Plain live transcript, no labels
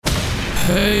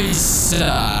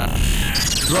Hausar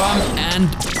Drum and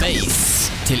Bass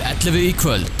til 11 í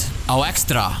kvöld á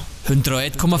Extra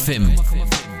 101,5.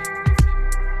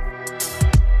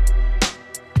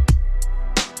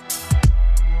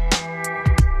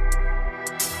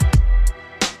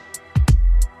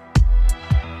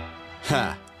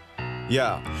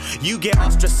 Yo, you get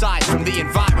ostracized from the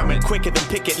environment quicker than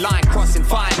picket line crossing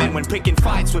firemen when picking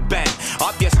fights with Ben.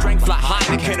 Up your strength like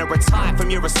Heineken or retire from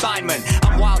your assignment.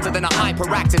 I'm wilder than a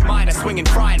hyperactive miner swinging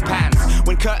frying pans.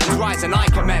 When curtains rise and I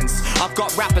commence, I've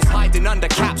got rappers hiding under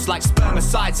caps like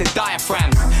spermicides and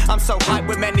diaphragms. I'm so hyped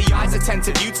with many eyes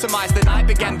attentive, you'd surmise that I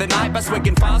began the night by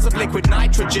swigging vials of liquid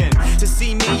nitrogen. To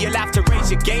see me, you'll have to raise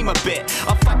your game a bit.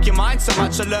 I'll fuck your mind so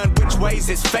much I'll learn which way's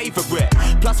his favorite.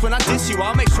 Plus when I diss you,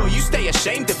 I'll make sure you stay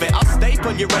ashamed of it. I'll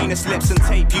staple Uranus lips and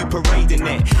tape you parading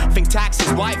it. Think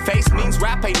taxes white face means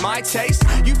rap ain't my taste?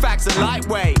 You facts are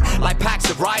lightweight, like packs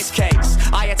of rice cakes.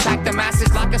 I attack the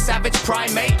masses like a savage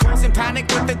primate, causing panic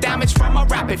with the damage from a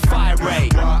rapid fire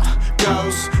rate. What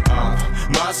goes up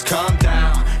must come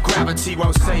down. Gravity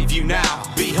won't save you now.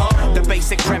 Behold, the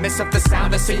basic premise of the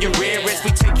sound that's in your ear is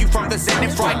we take you from the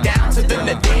zenith right down to the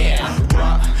nadir.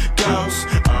 What goes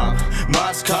up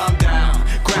must come down.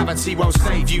 Gravity won't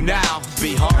save you now.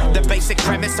 Behold, the basic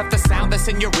premise of the sound that's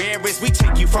in your ear is we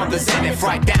take you from the zenith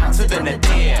right down to the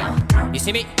nadir. You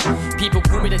see me? People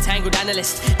call me the tangled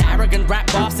analyst. The arrogant rap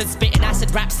bastard spitting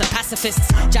acid raps the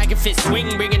pacifists. Jagged fist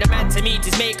swing, bringing a man to meet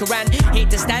his maker and hate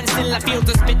to stand still, I feel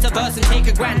to spit a verse and take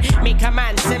a grand. Make a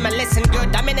man simmer, listen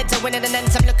good, I'm in it to win it and then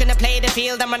some. Looking to play the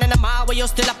field, I'm running a mile where you're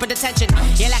still up with attention.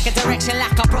 You lack a direction,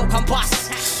 lack a broken bus.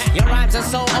 Your rhymes are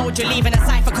so old, you're leaving a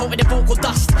cipher coated in vocal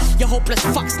dust. You hopeless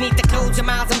fucks need to close your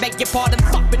mouths and beg your pardon.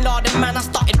 Fuck Bin Laden, man, I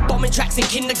started bombing tracks in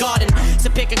kindergarten. So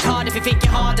pick a card if you think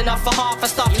you're hard enough for half a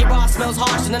stuff. Your ass smells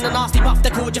harsher than a nasty muff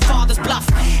that called your father's bluff.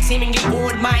 Seemingly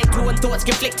bored mind, torn thoughts,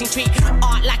 conflicting treat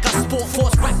art like a sport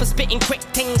force. Rappers spitting quick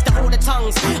things to hold the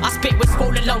tongues. I spit with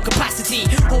swollen lung capacity.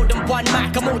 Holding one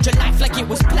mic, I mold your life like it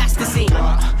was plasticine.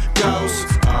 What goes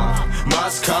up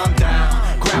must come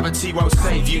down. Gravity won't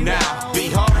save you now.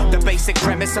 Behold, the basic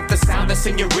premise of the sound that's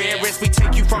in your ear is we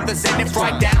take you from the zenith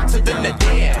right down to the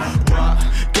nadir. What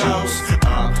goes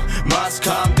up must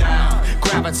come down.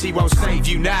 Gravity won't save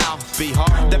you now.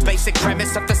 Behold, the basic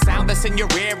premise of the sound that's in your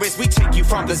ear is we take you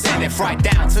from the zenith right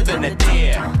down to the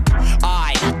nadir.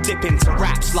 I dip into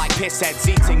raps like pissheads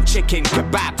eating chicken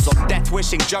kebabs or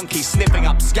death-wishing junkies sniffing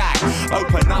up skag.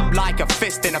 Open up like a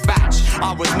fist in a batch.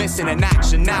 I was missing in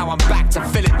action, now I'm back to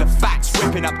filling the facts.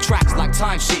 Ripping up tracks like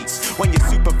timesheets. When your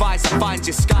supervisor finds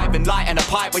you skiving, lighting a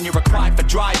pipe when you're required for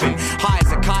driving. High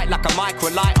as a kite like a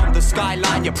microlight on the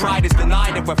skyline. Your pride is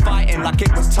denied if we're fighting like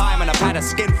it was time and I've had a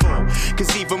skinful.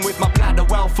 Cause even with my bladder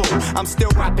well full, I'm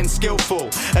still rapping skillful.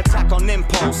 Attack on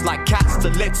impulse like cats to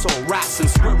little rats and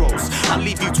squirrels. I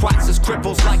leave you twats as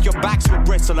cripples like your backs will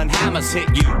bristle and hammers hit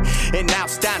you. It now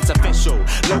stands official.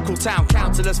 Local town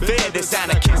councillors fear this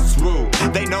anarchist's rule.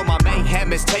 They know my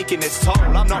mayhem is taking its toll.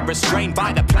 I'm not restrained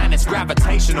by the planet's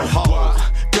gravitational hold.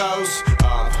 What goes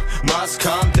up must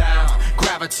come down.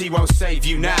 Gravity won't save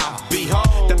you now.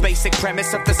 Behold, the basic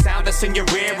premise of the sound that's in your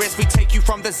ear is we take you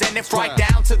from the zenith right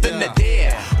down to the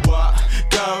nadir. What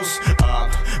goes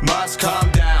up must come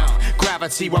down.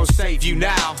 Gravity won't save you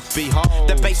now. Behold,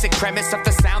 the basic premise of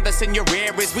the sound that's in your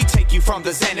ear is we take you from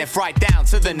the zenith right down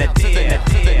to the nadir.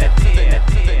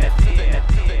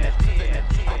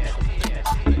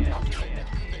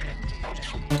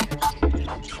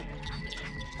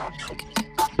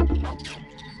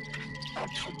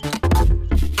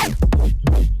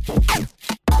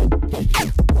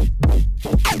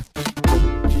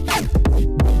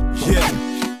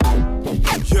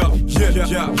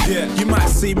 Yeah. You might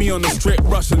see me on the strip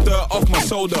rushing dirt off my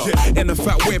shoulder. In a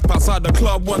fat whip outside the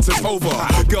club once it's over.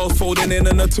 Girls folding in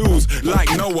the twos like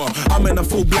Noah. I'm in a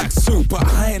full black suit, but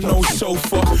I ain't no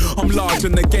chauffeur. I'm large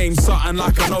in the game, something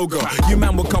like an ogre. You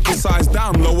man were couple size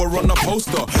down, lower on the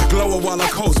poster. Glower while I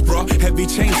coast, bruh. Heavy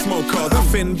chain smoker, the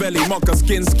thin belly mocker,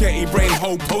 skin sketty, brain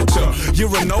hole poacher.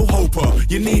 You're a no-hoper,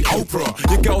 you need Oprah.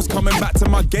 Your girl's coming back to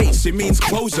my gate, she means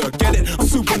closure. Get it? I'm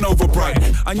supernova bright.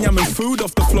 I'm yamming food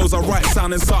off the flows I write,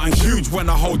 sounding something huge when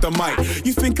I hold the mic.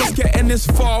 You think us getting this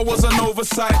far was an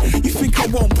oversight? You think I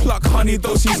won't pluck honey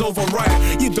though she's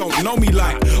overripe? You don't know me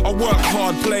like I work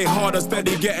hard, play harder,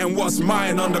 steady getting what's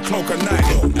mine on the cloak of night.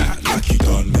 Don't act like you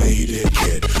done made it,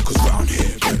 kid. Cause round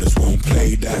here, brothers won't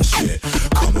play that shit.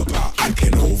 Come about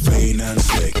acting all vain and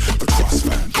slick. But trust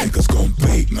fam, beggars gon'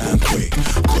 bait man quick.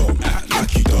 Don't act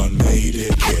like you done made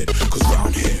it, kid. Cause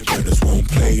round here, brothers won't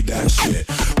play that shit.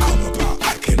 Come about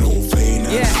acting all vain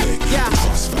and slick. But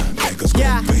trust fam, beggars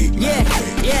gon' bait man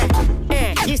quick.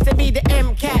 Used to be the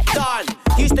MCAT Don.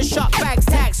 Used to shop bags,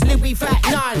 tax, Louis Fat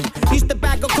none. Used to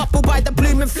bag a couple by the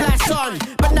bloomin' flash on.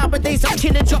 But nowadays I'm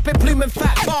chillin', dropping bloomin'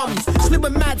 fat bombs.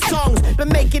 Slewing mad songs, been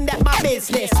making that my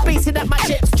business. Spacing up my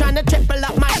chips, trying to triple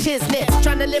up my shiznits.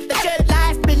 Trying to live the good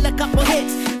life, build a couple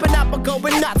hits. But now I'm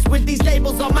going nuts with these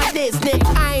labels on my Disney.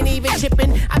 I ain't even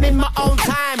chipping, I'm in my own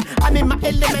time. I'm in my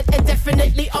element and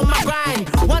definitely on my grind.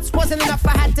 Once wasn't enough,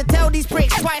 I had to tell these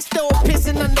bricks twice. Still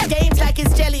pissing on the games like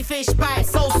it's jellyfish bite.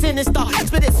 So sinister,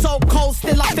 spit it so cold,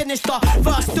 still I finished the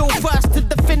verse. Still first to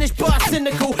the finish, burst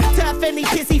cynical. Turf any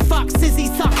pissy fuck, sizzy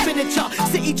suck furniture.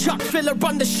 City truck filler,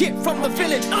 run the shit from the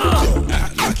village. Don't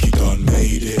act like you done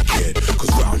made it, kid. Cause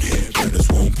round here, brothers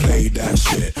won't play that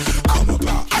shit. Come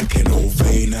about acting all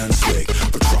vain and slick.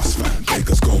 But trust man,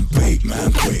 beggars gon' bait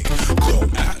man quick.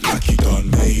 Don't act like you done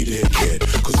made it, kid.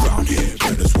 Cause round here,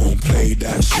 brothers won't play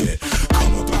that shit.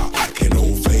 Come about acting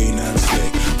all vain and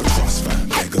slick. But trust man,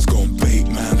 beggars gon' bait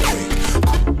man quick.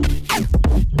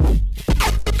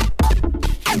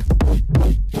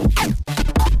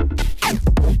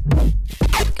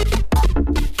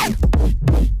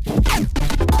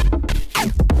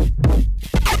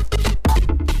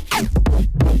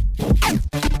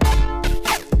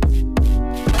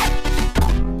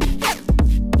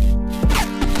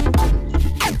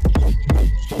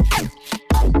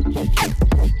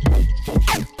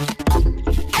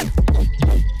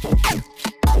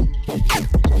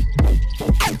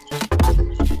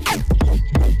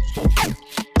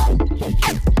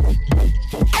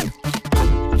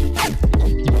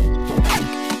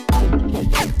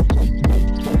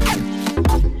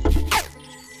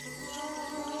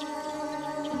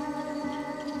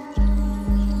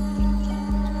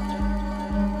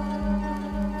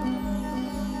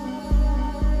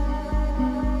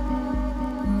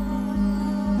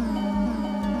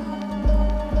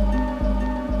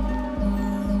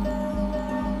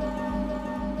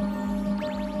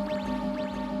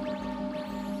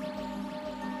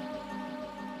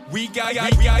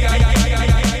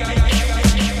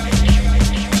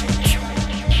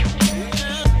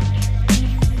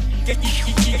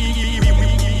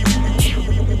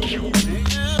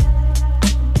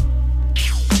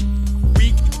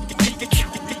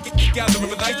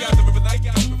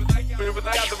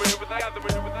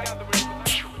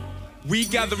 We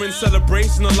gather in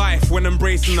celebration of life when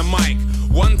embracing the mic.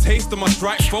 One taste of my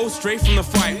strike, fall straight from the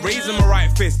fight. Raising my right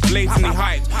fist, blatantly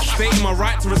hyped. Stating my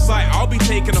right to recite, I'll be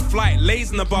taking a flight.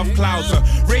 Lazing above clouds,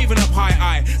 raving up high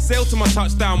eye. Sail to my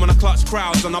touchdown when I clutch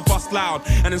crowds. And I bust loud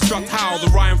and instruct how the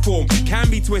rhyme form can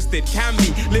be twisted, can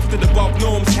be lifted above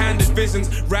norms. Candid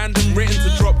visions, random written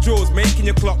to drop jaws. Making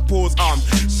your clock pause,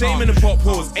 shaming the pop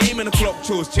pause. Aiming the clock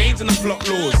chores, changing the flock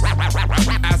laws.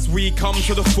 As we come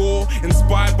to the fore,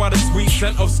 inspired by the sweet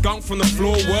scent of skunk from the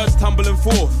floor. Words tumbling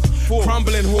forth.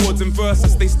 Crumbling hordes in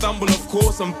verses, they stumble of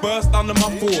course and burst under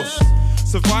my force.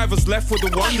 Survivors left with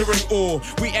a wondering awe.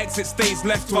 We exit stage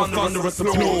left to a thunderous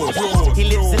applause. He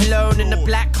lives alone in the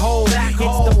black hole. Hits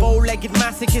the bow-legged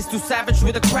masochist who savage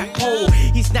with a crack pole.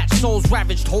 He snatched souls,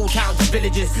 ravaged whole towns and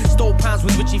villages. Stole pounds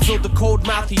with which he filled the cold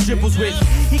mouth he dribbles with.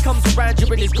 He comes around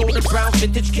you in his golden brown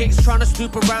vintage kicks, trying to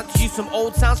snoop around to use some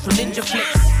old sounds from ninja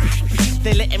flicks.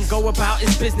 They let him go about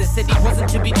his business. Said he wasn't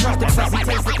to be trusted, plus he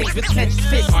takes the things with clenched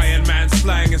fists. Iron Man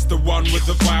slang is the one with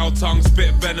the vile tongue.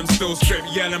 Spit venom, still strip,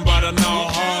 yelling by the no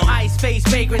harm. Ice face,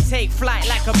 vagrant, take flight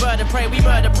like a bird of prey. We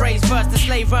murder praise first, the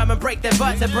slave vermin break their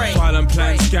vertebrae. Violent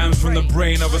plan scams from the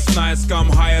brain of a snide scum.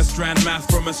 Higher strand math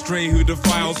from a stray who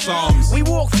defiles psalms. We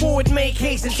walk forward, make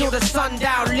haste until the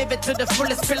sundown. Live it to the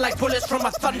fullest, feel like bullets from a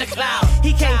thundercloud.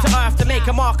 He came to earth to make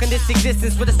a mark on this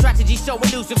existence with a strategy so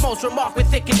elusive, most remark with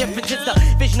thick indifference. It's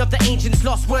the vision of the ancients,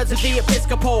 lost words of the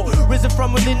Episcopal. Risen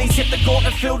from within, he sipped the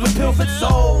gauntlet filled with pilfered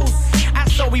souls. And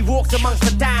so he walked amongst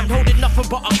the damned, holding nothing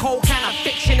but a cold can of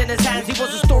fiction in his hands. He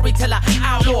was a storyteller,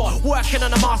 outlaw, working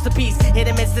on a masterpiece. In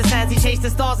amidst the sands, he chased the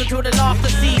stars until the laughter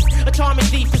ceased. A charming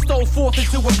thief who stole forth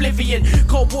into oblivion.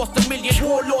 Cold War's the million,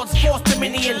 warlords forced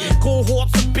dominion.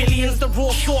 Cohorts of billions, the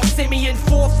raw sort Simeon.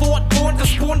 Forethought, born to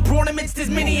spawn, brawn amidst his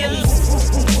minions.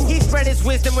 He spread his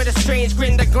wisdom with a strange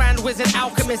grin. The grand wizard,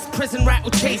 alchemist, prison rat who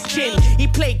chased chin. He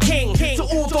played king to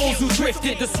all those who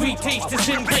drifted. The sweet taste is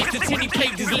in grace, the tin he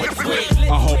played his lips with.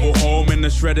 I hobble home in the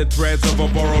shredded threads of a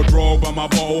borrowed robe, but my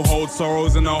bottle holds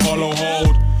sorrows in a hollow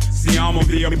hold. See, I'm on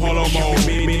the Apollo mode,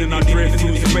 meaning I drift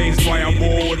through space while I'm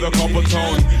more with a copper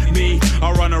tone. Me,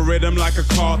 I run a rhythm like a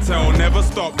cartel. Never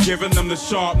stop giving them the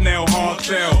sharp nail, hard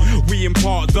tail. We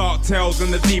impart dark tales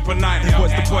in the deeper night. Watch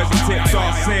the poison tips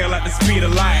our sail at the speed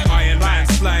of light. Iron Man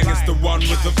slang is the one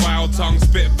with the vile tongue.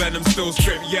 Spit venom, still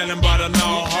strip yelling by the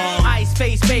no harm. Ice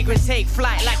face vagrant take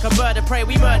flight like a bird of prey.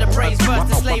 We murder praise first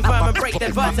to slave vermin break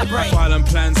their vertebrae. Violent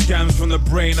plan scams from the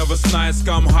brain of a snide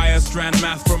scum. Higher strand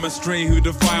math from a stray who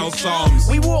defile psalms.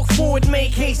 We walk forward,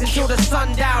 make haste until the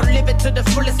sun down. Live it to the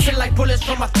fullest, feel like bullets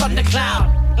from a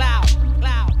thundercloud. Cloud,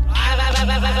 cloud.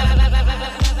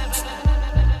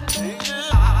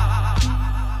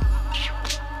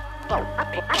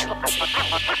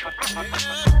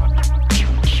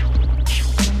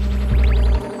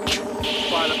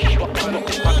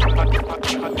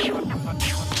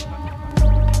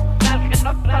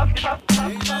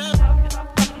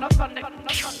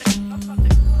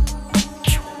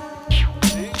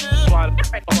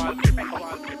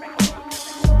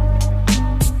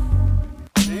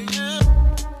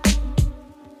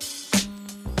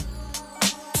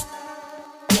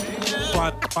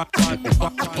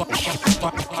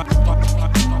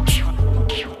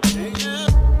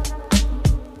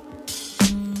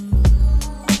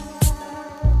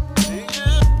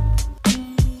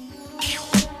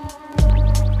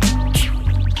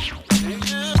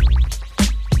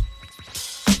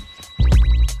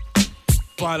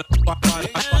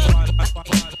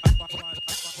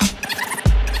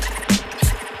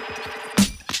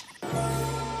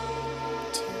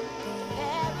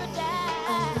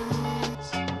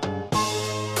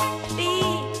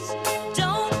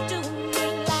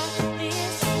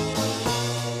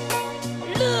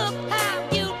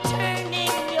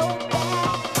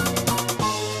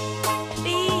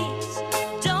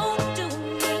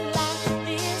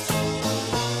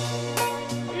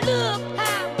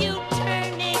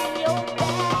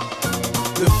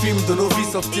 De nos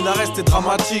vies, sauf qu'il reste est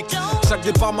dramatique. Chaque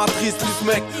départ m'attriste, plus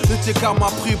mec. Le Tcheka m'a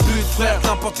pris plus frère,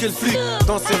 n'importe quel flic.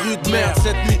 Dans ces rues de merde,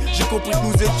 cette nuit, j'ai compris que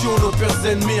nous étions nos pires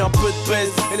ennemis. Un peu de baisse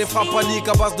et les frappes paniques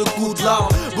à base de coups de larmes.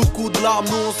 Beaucoup de larmes,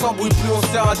 nous on s'embrouille plus, on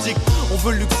sert addict. On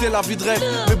veut luxer la vie de rêve,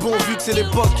 mais bon, vu que c'est les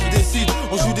potes qui décident,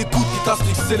 on joue des coups qui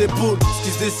t'asphyxient l'épaule. Ce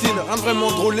qui se dessine, rien de vraiment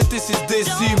drôle, l'été c'est se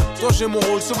décime. Toi j'ai mon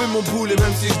rôle, sauver mon boule, et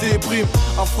même si je déprime,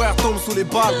 un frère tombe sous les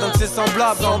balles d'un de ses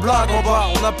semblables. En blague en bas,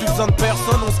 on a plus besoin de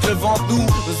personne, on se crève entre nous.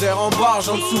 Le zère en barge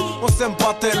en dessous, on s'aime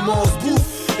pas tellement, on se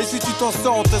bouffe. Et si tu t'en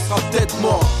sors, on te sera peut-être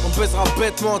mort. On baisera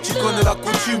bêtement, tu connais la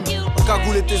coutume. En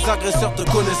cagoule, tes agresseurs te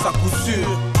connaissent à coup sûr.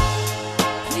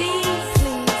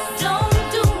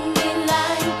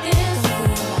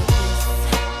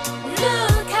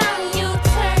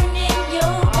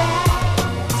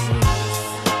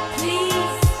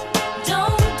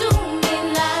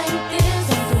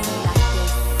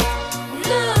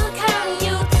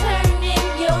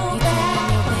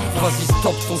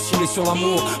 Top ton ciné sur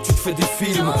l'amour, tu te fais des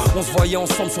films. On se voyait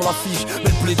ensemble sur l'affiche, mais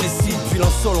le blé décide. Puis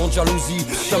l'insolente jalousie,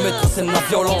 ça mettre en scène la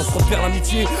violence. On perd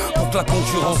l'amitié pour que la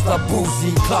concurrence la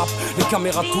bousille. Clap, les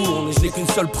caméras tournent et je n'ai qu'une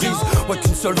seule prise. Ouais,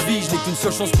 qu'une seule vie, je n'ai qu'une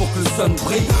seule chance pour que le sun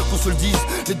brille. Qu'on se le dise,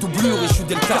 les doublures échouent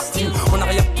dès le casting. En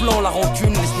arrière-plan, la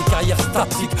rancune laisse les carrières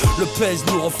statiques. Le pèse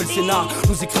nous refait le scénar,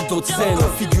 nous écrit d'autres scènes.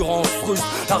 Figurant, se frustre,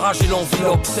 la rage et l'envie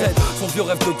l'obsède. Son vieux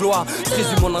rêve de gloire se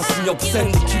résume en un signe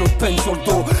obscène. Des kilos de peine sur le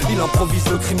dos, il improvise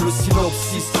le crime, le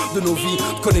synopsis de nos vies.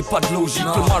 Ne connaît pas de logique,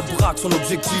 le mal braque son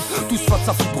objectif. Tous face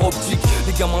à fibre optique,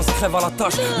 les gamins se crèvent à la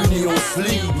tâche. Unis on se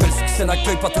lie, mais le succès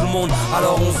n'accueille pas tout le monde,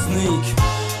 alors on se nique.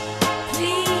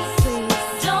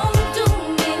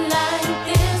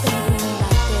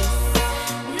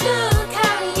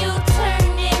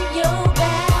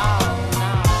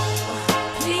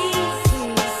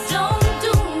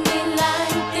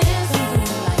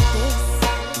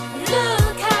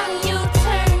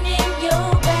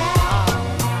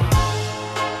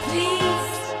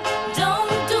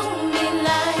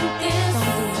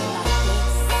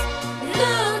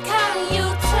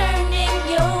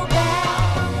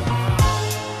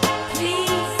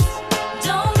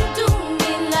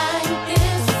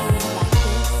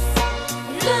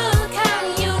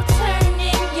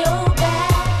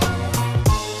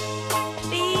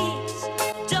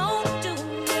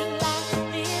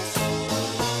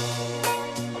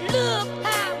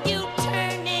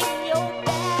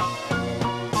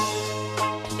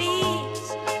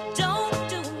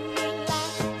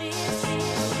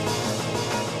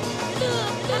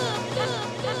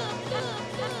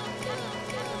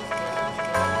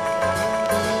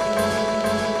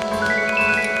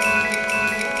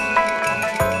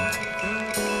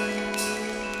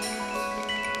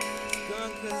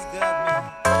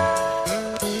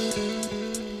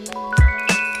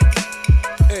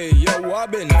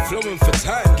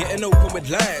 with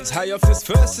lines. High off this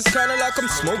verse, it's kinda like I'm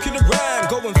smoking a rhyme.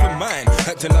 Going for mine,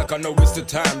 acting like I know it's the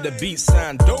time. The beats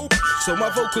sound dope, so my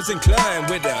vocals incline.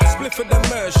 With a split for the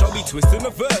merge, I'll be twisting the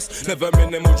verse. Never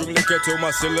minimal, drink liquor till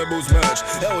my syllables merge.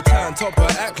 L-Town topper,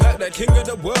 act like the king of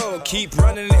the world. Keep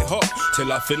running it hot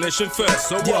till I finish it first.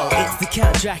 So what? It's the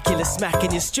Count Dracula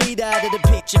smacking you straight out of the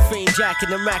picture frame,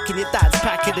 jacking and racking your dad's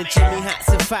packing the Jimmy hats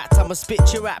and fats. I'ma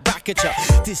spit your rap back at ya.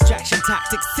 Distraction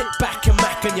tactics, sit back and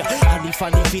mac on ya. Honey,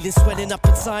 funny feeling swelling up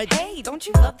inside. Hey, don't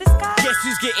you love this guy? Guess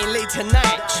who's getting laid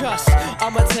tonight? Trust,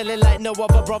 I'ma tell it like no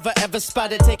other brother ever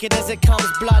spattered. Take it as it comes,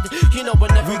 blood. You know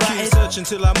whenever we keep searching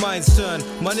till our minds turn.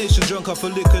 My nation drunk off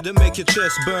of liquor that make your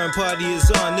chest burn. Party is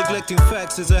on. Neglecting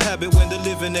facts is a habit when the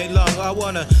living ain't long. I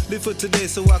wanna live for today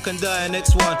so I can die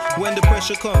next one. When the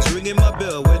pressure comes, ringing my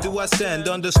bell. Where do I stand?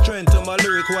 On the strength of my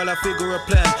lyric while I figure a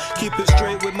plan. Keep it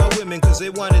straight with my women cause they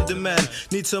wanted the man.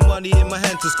 Need some money in my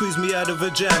hand to squeeze me out of a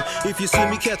jam. If you see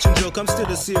me catching joke, I'm still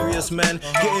a serious man.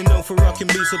 Getting known for rocking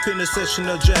beats up in a session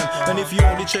or jam. And if you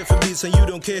only check for beats and you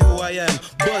don't care who I am,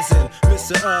 buzzing,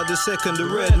 Mr. R, the second, the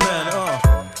red man,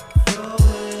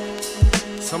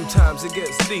 Sometimes it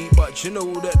gets deep, but you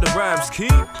know that the rhymes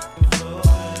keep.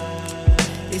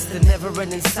 It's the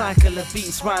never-ending cycle of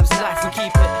beats, rhymes, life, we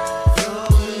keep it.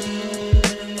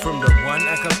 From the one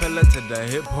acapella to the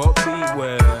hip-hop beat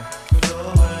where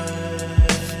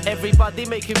everybody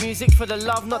making music for the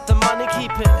love, not the money,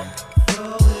 keep it.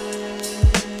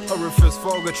 Orifice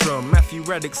Fogatron, Matthew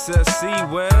Reddick says, see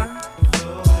where?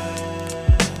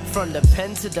 From the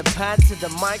pen to the pad to the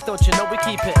mic, don't you know we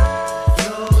keep it?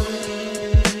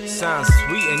 Sounds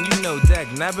sweet and you know Dag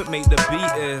Nabbit make the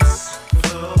beat is.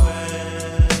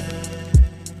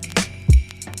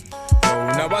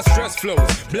 Now I stress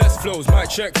flows, bless flows, my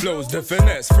check flows, the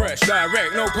finesse, fresh,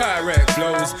 direct, no Pyrex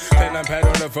flows. Pen and pad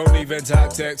on the phone, even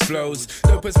type text flows.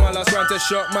 Dope is my last round to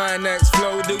shot my next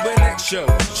flow. Do a next show,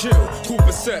 chill,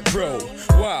 Cooper set bro.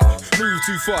 Wow, move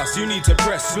too fast, you need to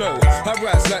press slow. I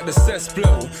rise like the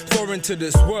cesspool, foreign to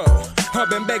this world. I've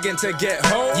been begging to get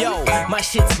home. Yo, my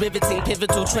shit's riveting,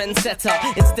 pivotal trendsetter.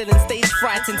 Instilling stage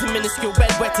fright into minuscule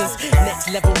bedwetters.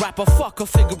 Next level rapper, fuck a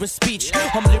figure of speech.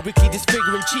 I'm lyrically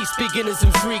disfiguring chiefs, beginners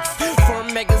and freaks.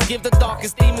 Foreign megas give the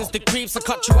darkest demons the creeps. I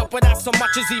cut you up without so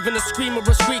much as even a scream or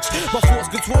a screech. My thoughts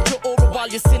control your aura while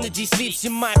your synergy sleeps. You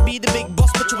might be the big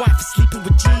boss, but your wife is sleeping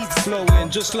with G's. Flowing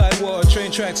just like water,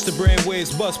 train tracks to brain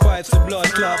waves, bust pipes to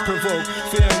blood clot provoke.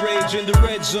 Fear and rage in the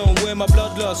red zone where my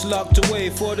bloodlust locked away.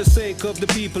 For the sake of the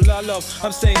people I love,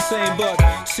 I'm staying sane, but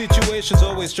situations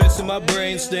always stressing my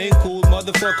brain. Staying cool,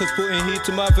 motherfuckers putting heat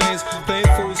to my veins. Playing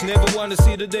fools, never wanna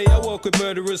see the day I walk with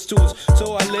murderous tools.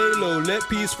 So I lay low, let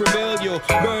peace prevail, yo.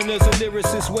 Burners and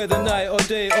lyricists, whether night or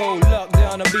day. Oh, lock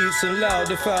down on beats and loud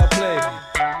the foul play.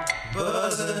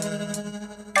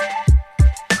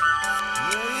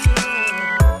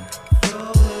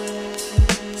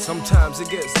 Sometimes it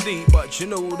gets deep, but you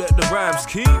know that the rhymes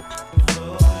keep.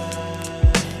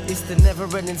 It's the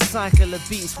never-ending cycle of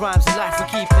beats, rhymes, life, we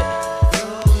keep it.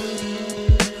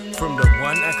 From the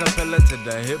one acapella to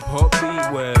the hip-hop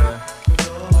beat where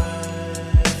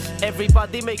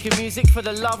everybody making music for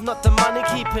the love, not the money,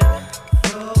 keep it.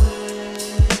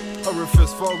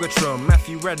 Orifice Fogatron,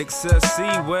 Matthew Reddick says,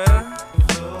 see where?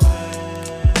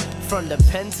 From the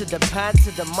pen to the pad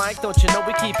to the mic, don't you know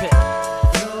we keep it?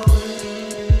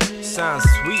 Sounds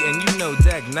sweet and you know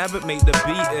Dag Nabbit make the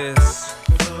beat is.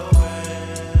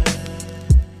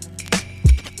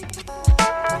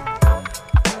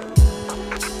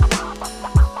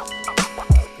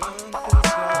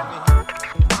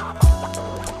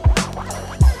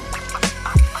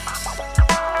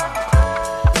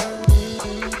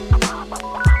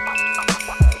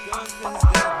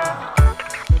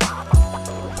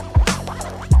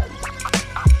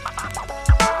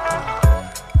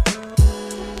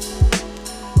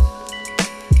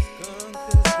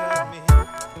 got me.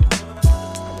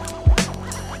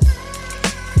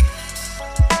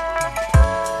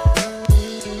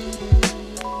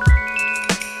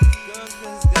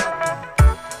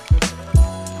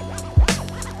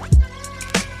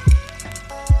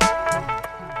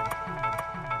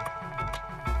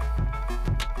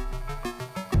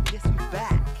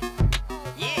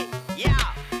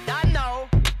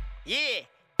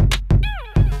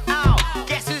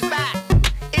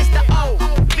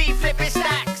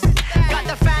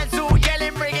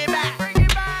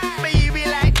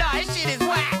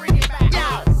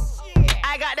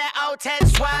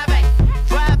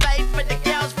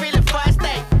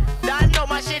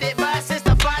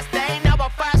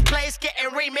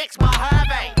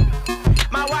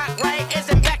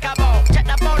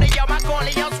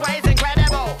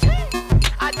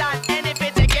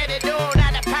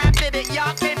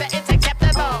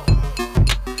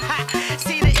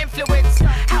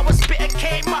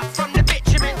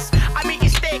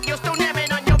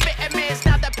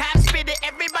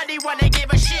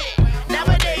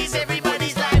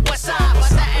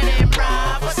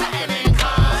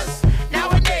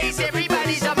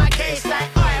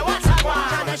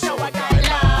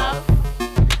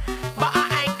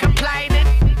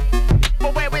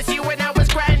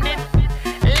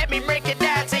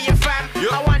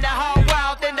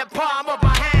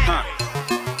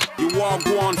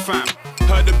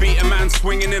 heard the beat, a man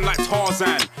swinging in like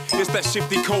Tarzan. It's that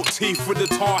shifty coat teeth with the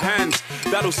tar hands.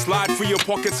 That'll slide through your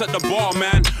pockets at the bar,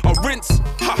 man. A rinse,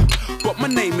 ha, but my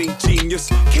name ain't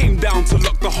genius. Came down to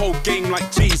lock the whole game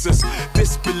like Jesus.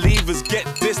 Disbelievers get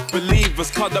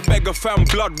disbelievers. Cause the beggar fan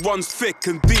blood runs thick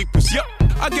and deepest, yup.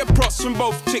 I get props from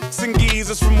both chicks and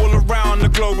geezers from all around the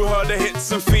globe who heard the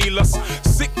hits and feel us.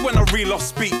 Sick when I reel off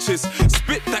speeches,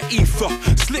 spit that ether,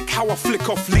 slick how I flick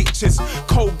off leeches.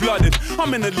 Cold-blooded,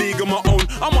 I'm in a league of my own.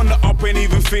 I'm on the up, ain't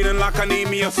even feeling like I need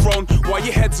me a throne. While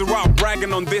your heads are out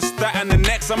bragging on this, that and the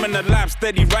next, I'm in the lab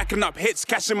steady racking up hits,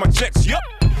 cashing my checks, yup.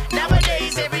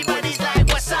 Nowadays everybody's like,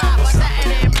 what's up? What's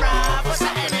happening, bruh? What's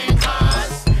happening,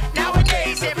 cuz?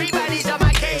 Nowadays everybody's on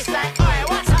my case like, oi,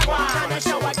 what's up, one? On the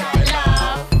show I got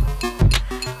love,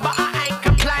 but I ain't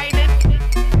complaining.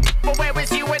 But where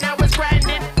was you when I was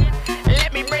grinding?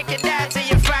 Let me break it down to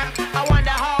you, fam. I want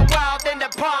the whole world in the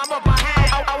palm of my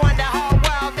hand. I want the whole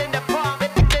world in the palm,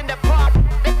 in the palm,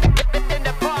 in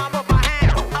the palm of my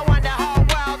hand. I want the whole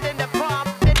world in the palm,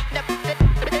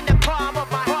 in the palm of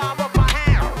my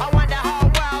hand. I want the whole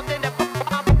world in the palm,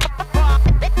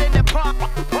 in the palm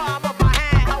of my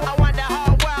hand. I want the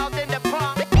whole world in the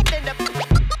palm,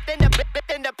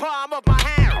 in the palm of my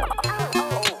hand.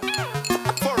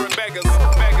 Foreign beggars,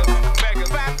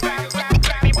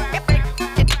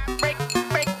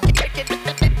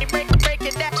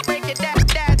 Break it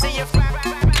down to your fam.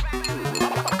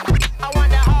 I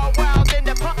want the whole world in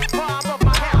the palm of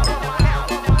my hand.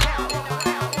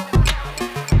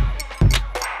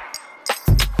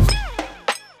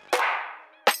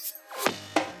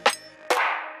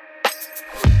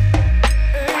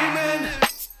 Amen.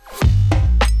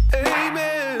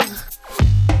 Amen.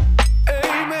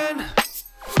 Amen.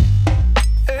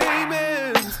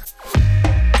 Amen.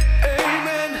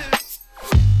 Amen.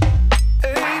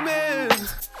 Amen.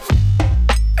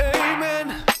 Amen.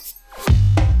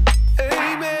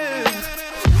 Amen.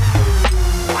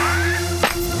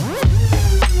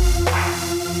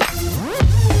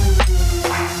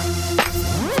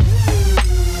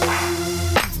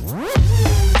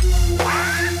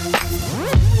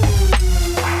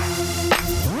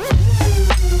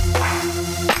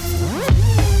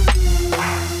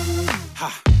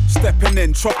 stepping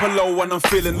in, chopper low when I'm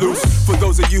feeling loose. For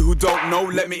those of you who don't know,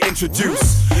 let me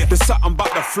introduce. There's something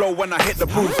about the flow when I hit the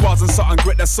booth. Bars and something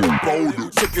grit that's so bold,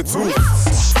 check your tooth.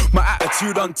 My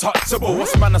attitude untouchable,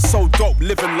 what's man is so dope.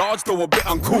 Living large though a bit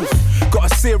uncouth.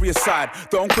 Got a serious side,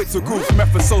 don't quit to goof.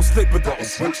 Method so slick but don't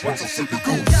switch once I see the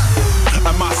goose.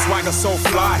 And my swagger so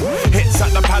fly, hits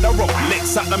at the paddle rope,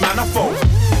 licks at the manifold.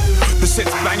 The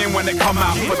shit's banging when it come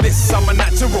out, but this summer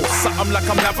natural, something like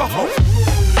I'm Navajo.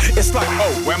 It's like,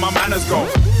 oh, where my manners go?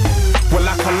 Well,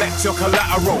 I collect your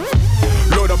collateral.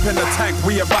 Load up in the tank,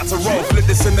 we about to roll. Flip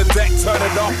this in the deck, turn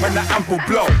it off, and the amp will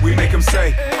blow. We make them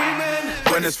say, Amen.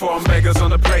 When it's foreign beggars on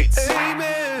the plates.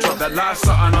 Amen. Drop that live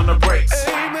something on the brakes.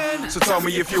 Amen. So tell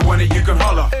me if you want it, you can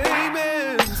holler.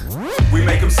 Amen. We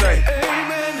make them say,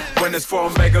 Amen. When it's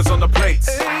foreign beggars on the plates.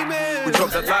 Amen. We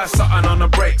drop that live something on the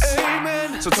brakes.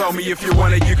 Amen. So tell me if you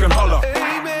want it, you can holler.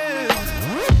 Amen.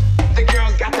 The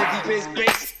girls got the deepest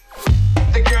bass.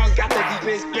 The girls got the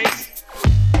deepest bass.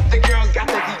 The girls got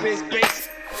the deepest bass.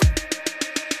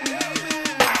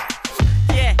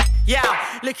 Yeah,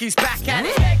 yeah, look who's back at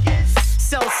it.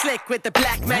 So slick with the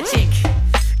black magic.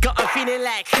 Got 'em feeling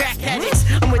like crack addicts.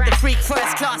 I'm with the freak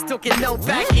first class, talking no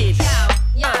baggage.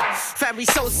 Family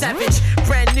so savage,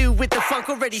 brand new with the funk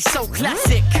already so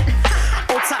classic.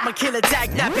 Old time I kill a dag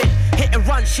nabbit. Hit and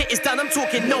run, shit is done, I'm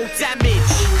talking no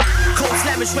damage. Cold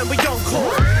slammers when we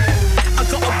encore. I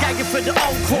got a gagging for the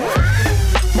encore.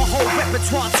 My whole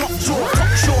repertoire top drawer,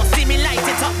 top shore. See me light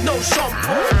it up, no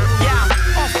shampoo.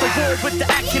 Yeah, off the wall with the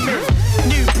acumen.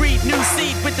 New breed, new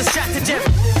seed with the stratagem.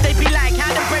 They be like,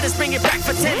 how the brothers bring it back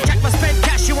for 10. Jack must spend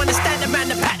cash, you understand the man,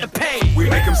 the pat the pay. We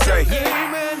make them say,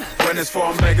 Amen. When it's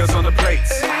foreign beggars on the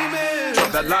plates. Amen.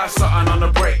 Drop that live something on the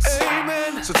brakes.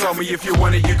 Amen. So tell me if you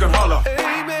want it, you can holler.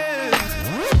 Amen.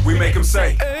 We make them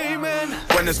say, Amen.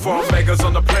 When it's foreign beggars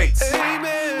on the plates.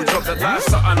 Amen. We drop that live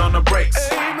something on the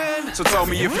brakes. Amen. So tell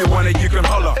me if you want it, you can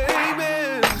holler.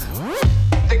 Amen.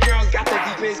 The girls got the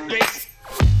deepest bass.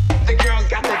 The girls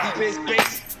got the deepest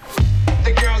bass.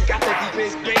 The girls got the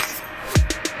deepest bass.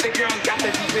 The girls got the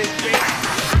deepest bass.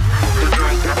 The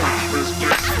girls got the deepest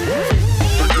bass.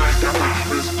 The girls got the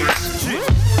deepest bass.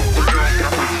 The girls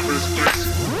got the deepest bass.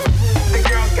 The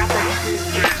girls got the deepest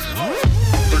bass.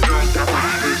 The girls got the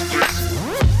deepest bass.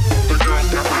 The girls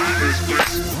got the deepest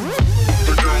bass.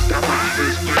 The girls got the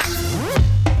deepest bass.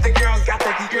 The girls got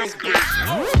the deepest bass.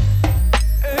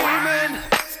 Amen.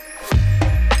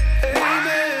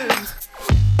 Amen.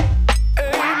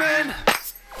 Amen.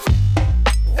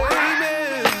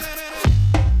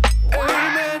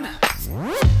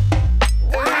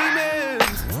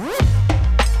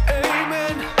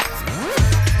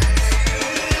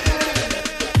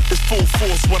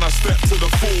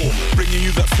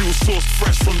 Weave that fuel source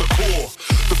fresh from the core.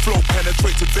 The flow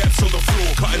penetrates the depths of the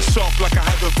floor. Cutting sharp like I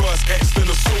had the verse etched in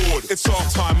a sword. It's our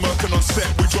time, working on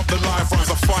set. We drop the live rhymes.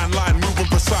 A fine line,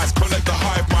 moving precise. Collect the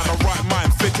hive mind, a right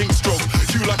mind. Thinking strokes,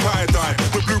 you like iodine.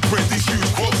 The blueprint, these huge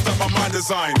quotes that my mind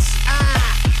designs.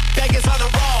 Beggars on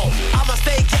the roll. I'ma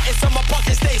stay getting so my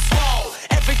pockets stay swole.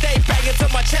 Every day banging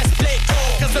till my chest plate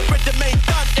cold. Cause the rhythm ain't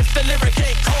done if the lyric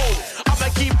ain't cold.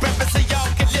 I'ma keep rapping so y'all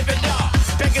can live it up.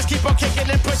 Beggars keep on kicking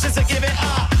and pushing so give it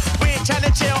up. We ain't trying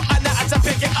to chill, I know how to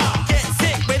pick it up. Get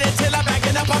sick with it till I'm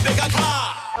banging up a bigger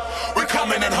car. We're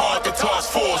coming in hard, the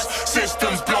task force.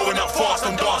 Systems blowing up fast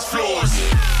on dance floors.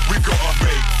 We gotta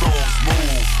make those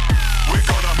move. We're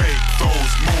gonna make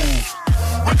those move.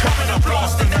 We're coming up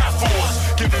blasting that force.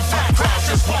 Giving fat crowds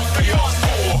just what they ask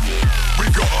for. We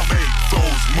gotta make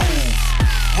those move.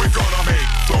 We're gonna make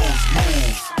those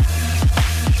move.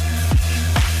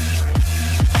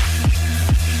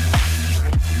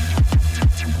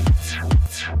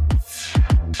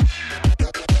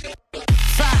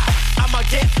 I'ma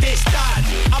get this done.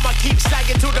 I'ma keep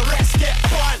slagging till the rest get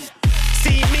fun.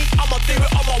 See me, I'ma do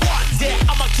it on my ones. Yeah,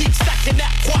 I'ma keep stacking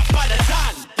that quad by the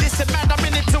ton. Listen, man, I'm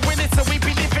in it to win it, so we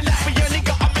be living like we only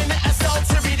got a minute or so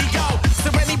to really go.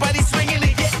 So anybody swinging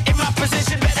and get in my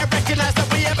position, better recognize that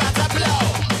we about to blow.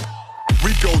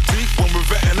 We go deep when we're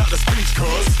vetting out the speech,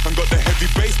 cuz and got the heavy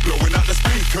bass blowing out the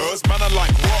speakers. Man, I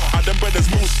like raw, how them brothers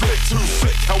move slick, too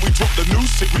sick. How we drop the new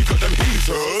shit, we got them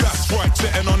heaters. That's right,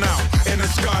 jetting on out in the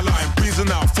skyline, breezing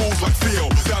out fools like Theo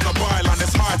down the byline.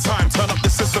 It's high time, turn up the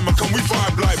system and can we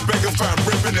vibe like beggar fam,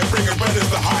 ripping and bringing brothers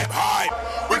the hype.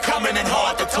 We're coming in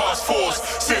hard, the task force.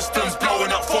 Systems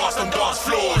blowing up fast on dance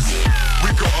floors. We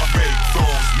gotta make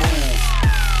those move.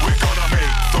 We're gonna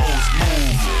make those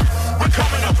move. We're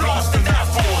coming up blasting that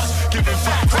force. Giving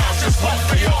fat crowds just what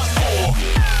they ask for.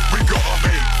 We gotta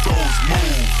make those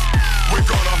move. We're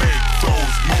gonna make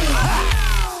those move.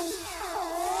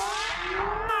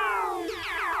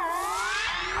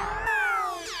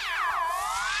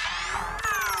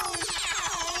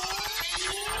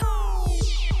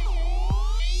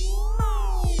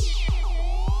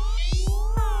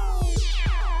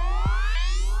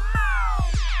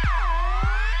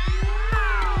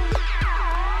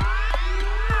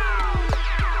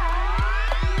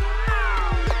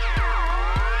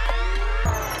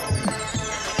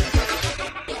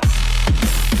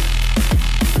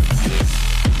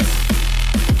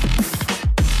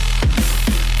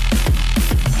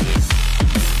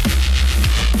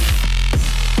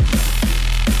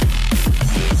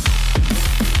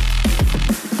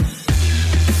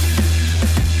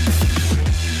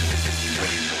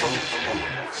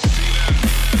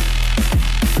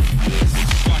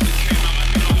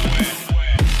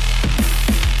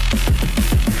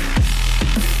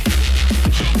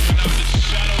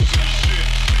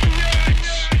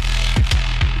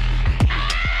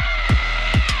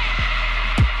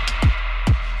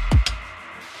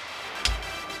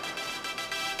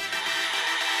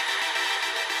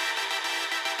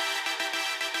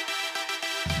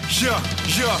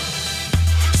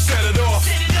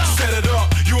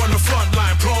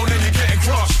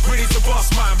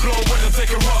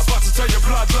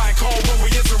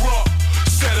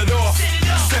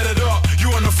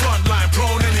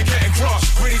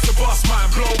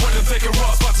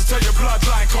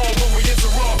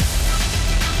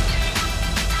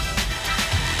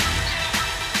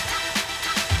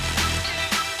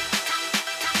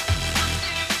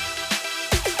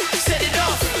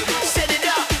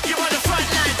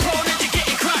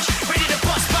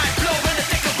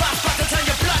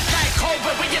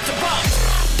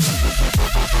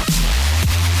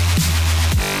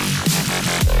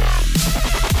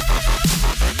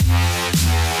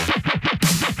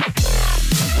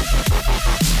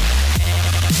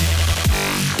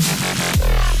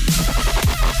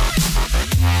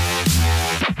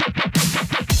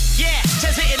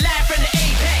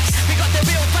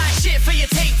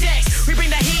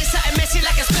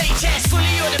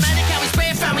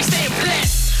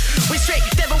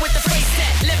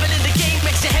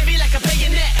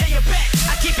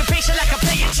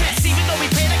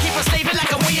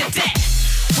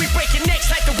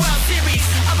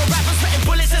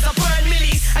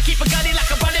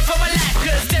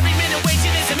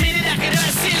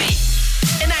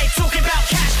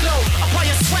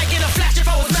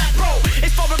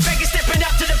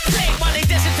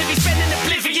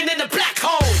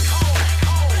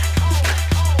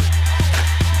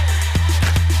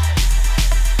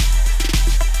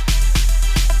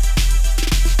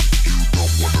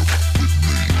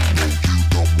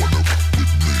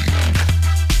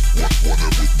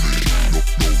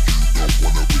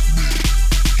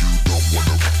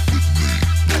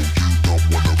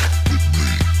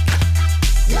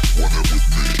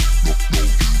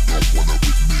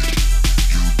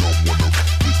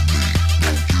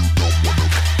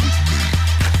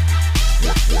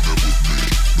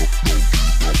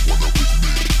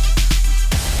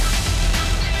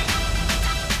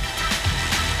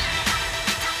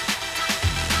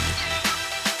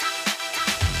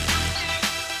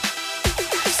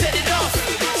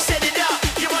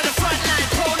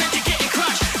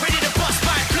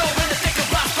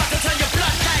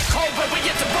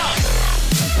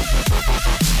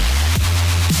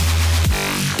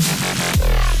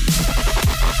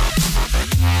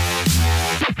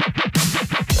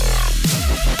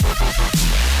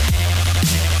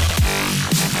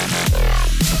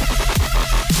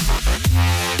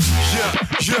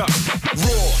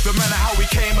 The manner how we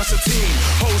came as a team.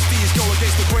 Host these go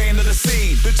against the grain of the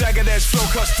scene. The jagged edge flow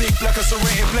cuts deep like a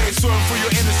serrated blade. Swerving through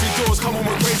your industry doors, coming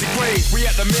with crazy grade. We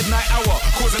at the midnight hour,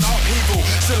 causing upheaval.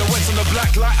 Silhouettes on the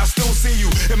black light, I still see you.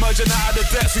 Emerging out of the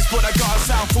depths, we spot that guard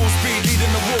sound full speed, leading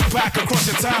the walk back across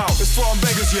your town. It's from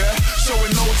beggars, yeah,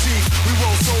 showing no teeth. We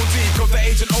roll so deep, got the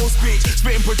Agent O speech.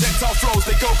 Spitting projectile flows,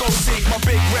 they go seek. My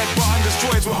big red button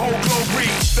destroys with whole globe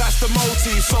reach. That's the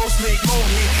motif, so sneak,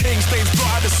 mohi. Ink stains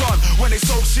blot out the sun when they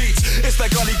soak sheets. It's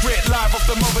that gully grit, live off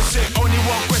the mothership. Only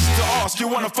one question to ask, you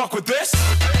wanna fuck with this?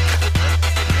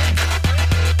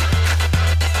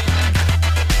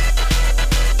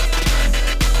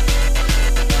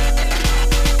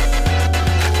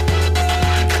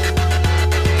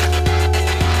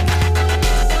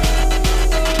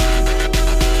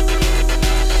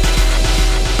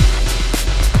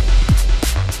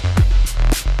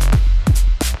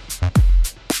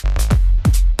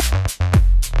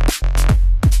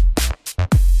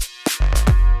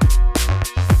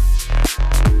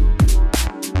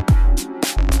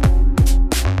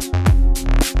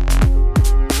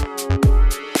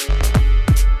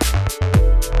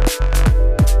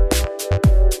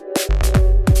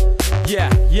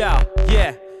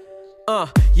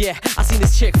 Yeah, I seen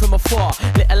this chick from afar.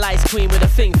 Little ice queen with a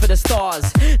thing for the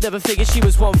stars. Never figured she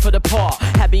was one for the part.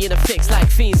 Had me in a fix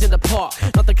like fiends in the park.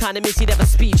 Not the kind of miss you'd ever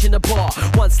speech in the bar.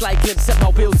 One slight glimpse set my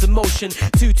wheels in motion.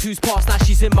 2 twos past, now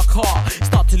she's in my car.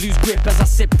 Start to lose grip as I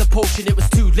sip the potion. It was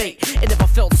too late, it never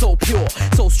felt so pure.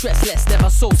 So stressless,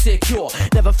 never so secure.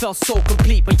 Never felt so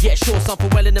complete, but yet sure. Something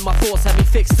welling in my thoughts had me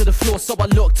fixed to the floor. So I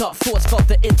looked up, thoughts felt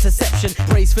the interception.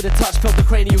 Braced for the touch, felt the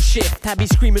cranial shift. Had me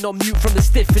screaming on mute from the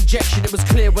stiff injection. It was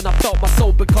clear when I felt my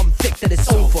soul become thick that it's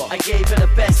over. I gave her the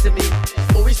best of me.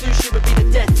 Always knew she would be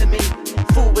the death to me.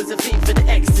 Fool was a fiend for the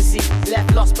ecstasy.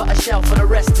 Left lost but a shell for the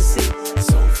rest to see.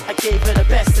 I gave her the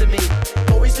best of me.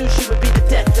 Always knew she would be the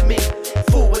death to me.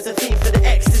 Fool was a fiend for the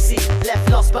ecstasy. Left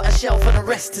lost but a shell for the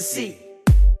rest to see.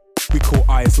 We caught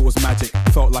eyes, it was magic.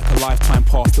 Felt like a lifetime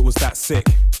passed, it was that sick.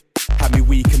 Had me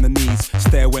weak in the knees.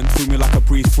 Stare went through me like a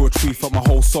breeze through a tree. Felt my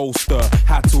whole soul stir.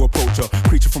 Had to approach her.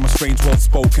 Creature from a strange world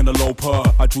spoke in a low purr.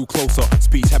 I drew closer.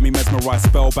 Speech had me mesmerized,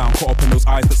 spellbound. Caught up in those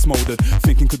eyes that smoldered.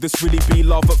 Thinking, could this really be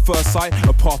love at first sight?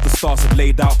 A path the stars had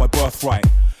laid out by birthright.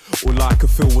 All I could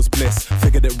feel was bliss.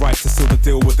 Figured it right to seal the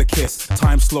deal with a kiss.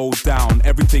 Time slowed down.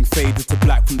 Everything faded to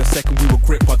black from the second we were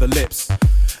gripped by the lips.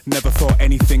 Never felt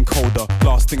anything colder.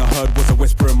 Last thing I heard was a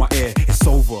whisper in my ear. It's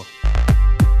over.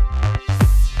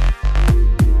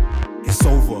 It's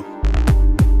over.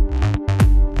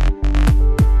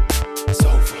 It's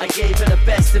over. I gave her the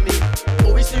best of me.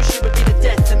 Always knew she would be the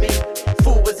death to me.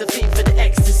 Fool was a fiend for the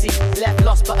ecstasy. Left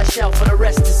lost but a shell for the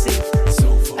rest to see. It's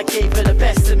over. I gave her the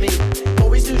best of me.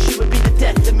 Always knew she would be the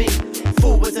death to me.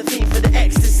 Fool was a fiend for the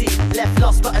ecstasy. Left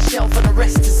lost but a shell for the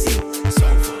rest to see. It's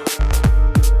over.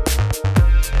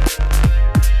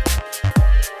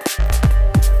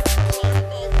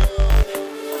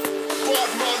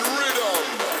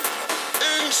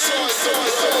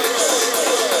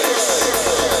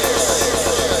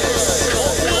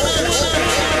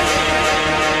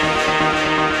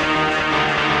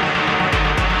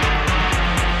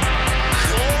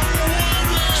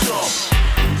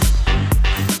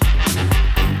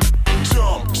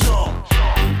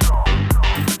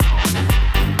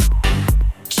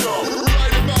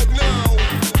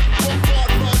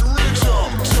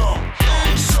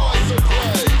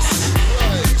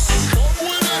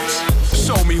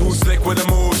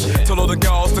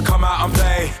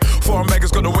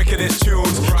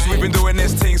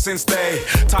 Since they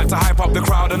type to hype up the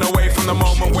crowd and away from the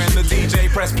moment when the DJ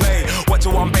press play. Watch a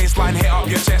one baseline hit up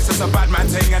your chest, it's a bad man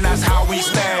thing and that's how we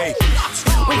stay.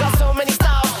 We got so many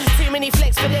styles, too many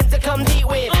flicks for them to come deep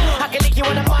with. I can lick you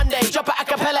on a Monday, drop a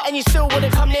acapella and you still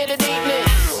wouldn't come near the deepness.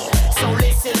 So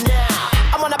listen now,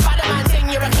 I'm on a bad man thing,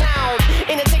 you're a clown.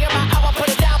 In the thing about how I put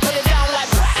it down like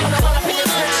crack on a roll up in your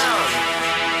town.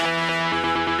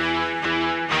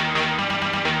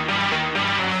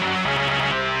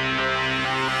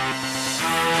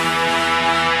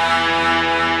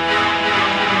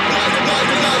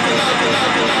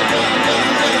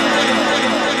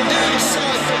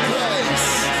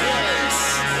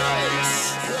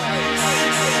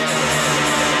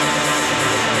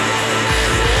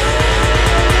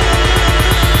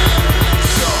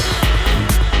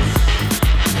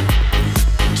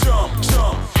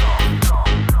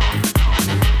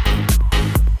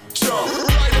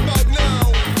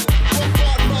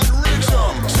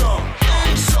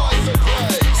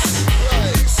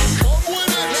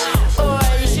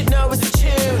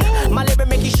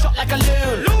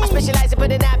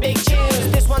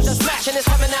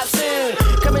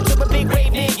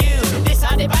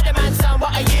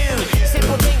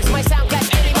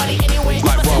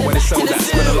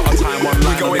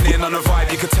 Feeling on the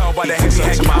vibe, you can tell by the heavy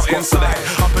head come out inside.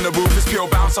 Up in the roof, it's pure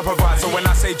bounce I provide. So when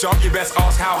I say jump, you best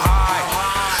ask how high.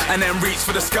 And then reach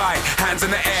for the sky, hands in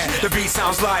the air. The beat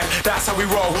sounds live, that's how we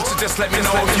roll. So just let me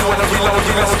know if you wanna reload.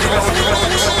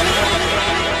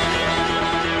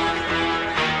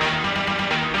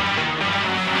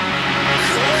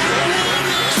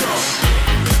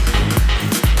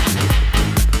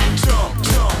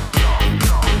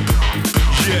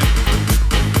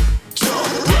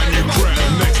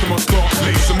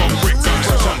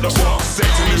 The box, set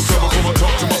a new cover from my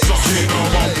top to my socks. You know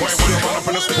I'm on point when I run up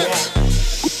in the spot.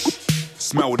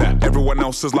 Smell that, everyone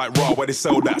else is like raw where they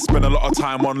sell that. Spend a lot of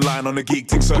time online on the geek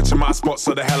thing, searching my spot,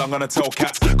 so the hell I'm gonna tell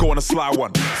cats. Go on a sly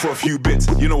one, for a few bits,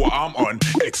 you know what I'm on,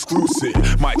 exclusive.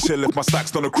 Might chill if my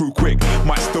stacks don't accrue quick.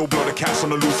 Might still blow the cash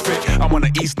on the loose fit. I'm on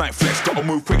the East Night flex, gotta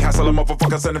move quick. Hassle a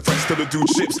motherfucker sending threats to the dude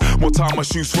ships. More time my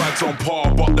shoe swags on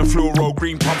par, but the fluoro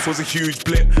green pumps was a huge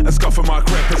blip. And scuffing my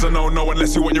crep is a no-no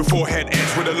unless you want your forehead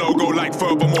edge with a logo like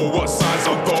furthermore. What size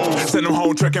are those? Send them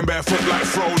home trekking barefoot like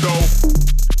Frodo.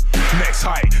 Next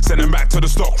height, send them back to the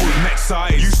stock room, next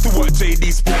size. Used to work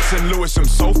JD Sports in Lewisham,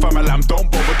 so fam-a-lam, don't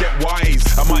bother, get wise.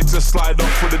 I might just slide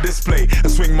off for the display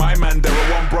and swing my man there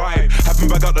at one bribe. Have him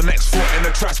back out the next foot in the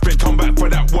trash bin, come back for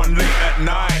that one late at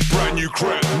night. Brand new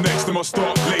crap, next to my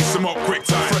stock, lace them up quick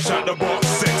time. Fresh out the box,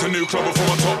 set a new clubber from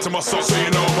my top to my socks, so you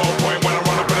know I'm on point when I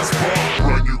run up in the spot.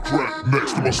 Brand new crap,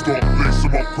 next to my stock, lace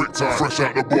them up quick time. Fresh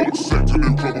out the box, set a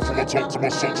new clubber from my top to my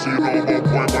socks, so you know I'm on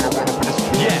point when I run up in the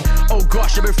spot. Yeah, oh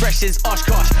gosh, I've been fresh since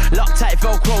Oshkosh. Loctite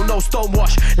Velcro, no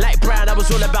stonewash. Like Brown, I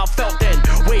was all about felt then.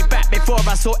 Way back before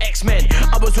I saw X-Men,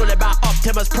 I was all about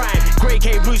Optimus Prime. Grey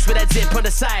K Roos with a zip on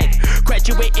the side.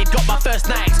 Graduated, got my first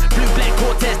Nikes. Blue Black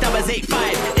Cortez, that was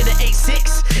 8.5. In the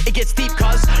 8.6, it gets deep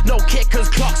cuz no kick cuz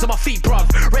clocks on my feet, bruv.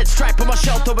 Red stripe on my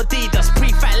shelter, Adidas.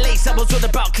 Pre-fat lace, I was all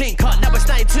about clean cut. Now it's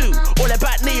 9.2, all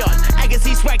about neon.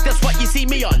 Agassi swag, that's what you see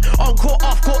me on. On court,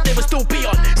 off court, they will still be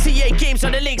on. CA games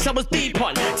on the links, I was deep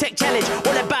on. Tech challenge,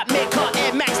 all about make-up.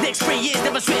 Air Max next 3 years,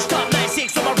 never switched up.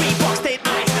 9.6 on my Reebok, stayed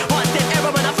ice. Hard step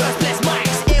error when I first blessed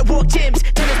mics. Airwalk gyms,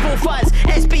 tennis ball fuzz.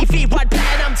 SBV, wide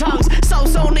platinum tongues. Soul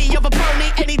Sony of a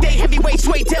pony. Any day heavyweight,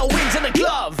 sway tailwinds in the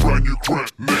glove. Brand new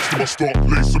crap, next to my stock,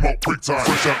 lace them up quick time.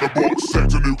 Fresh out the box,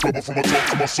 set a new clubber from my top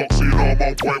to my socks, so you know I'm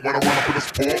on point when I run up in the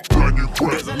sport. Brand new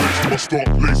crap, next to my stock,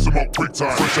 lace them up quick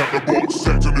time. Fresh out the box,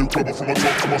 set a new clubber from my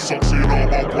top to my socks, so you know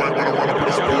I'm on point when I run up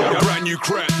in the sport. Brand new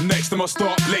crap, next to my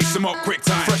stock, lace them up quick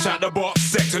time. Fresh out the box,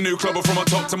 set a new clubber from my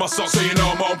top to my socks, so you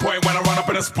know I'm on point when I run up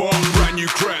in the sport. Brand new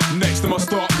crap, next to my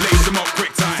stock, lace them up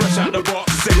quick time. Fresh out the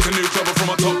box, set a new clubber from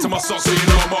my top to my socks, so you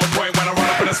know I'm on point when I run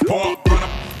up in the sport.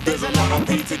 There's a lot of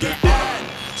pain to get earned,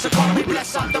 so call me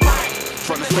blessed on the mic.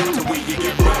 Tryna step to where you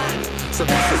get burned, so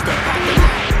that's a step out the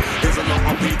line. There's a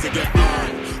lot of pain to get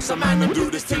earned, so man to do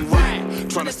this thing right.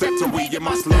 Tryna step to where you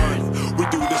must learn. We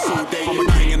do this all day. I'm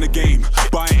a king in the game,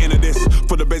 buying into this.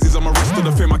 For the bezies on my wrist to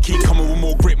the fame, I keep coming with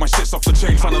more grit. My shit's off the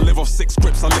chain, tryna live off 6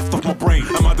 grips, I lift off my brain.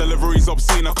 And my delivery's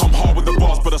obscene, I come hard with the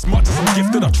bars, but as much as I'm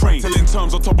gifted, I train. Till in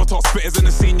terms of top spitters in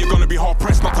the scene, you're gonna be hard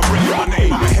pressed not to bring my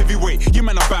name. I'm a heavyweight, you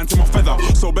men are banned to my feather,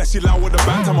 so best you loud with the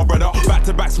banter, my brother.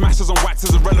 Back-to-back smashes on wax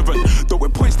is irrelevant, though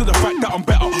it points to the fact that I'm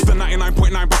better than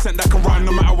 99.9% that can rhyme,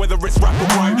 no matter whether it's rap or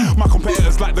rhyme. My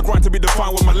competitors like the grind to be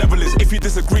defined what my level is. If you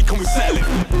disagree, can we settle it?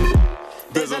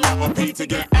 There's a lot of pain to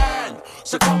get earned,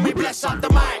 so call me blessed on the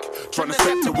mic. Tryna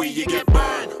step to where you get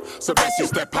burned, so best you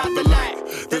step out the light.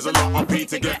 There's a lot of pain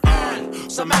to get earned,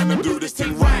 so man to do this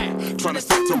thing right. Tryna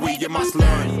step to where you must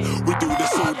learn. We do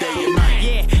this all day and night.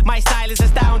 Yeah, my style is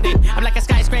astounding. I'm like a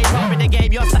skyscraper in the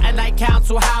game. You're something like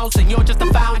council housing. You're just a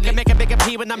foundling. I can make a bigger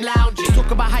P when I'm lounging.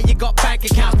 Talk about how you got bank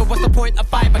accounts, but what's the point of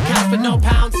 5 accounts with no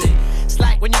pouncing? It's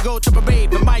like when you go to a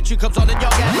rave and my true comes on and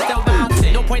your girl is still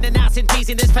bouncing. No point announcing peace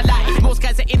in this for life. Most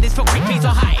guys are in this for quick peace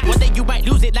or hype. One day you might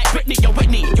lose it like Britney or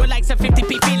Whitney. You're like some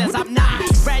 50p feelers, I'm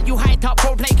nice. Brand new high top,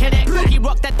 pro play connect. He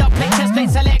rock that dub play, chest play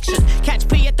selection. Catch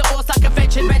P at the All-Star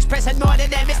convention. Bench press and more than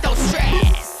them, it's no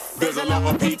stress. There's a lot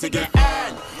of pain to get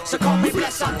earned, so call me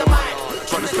blessed on the mic.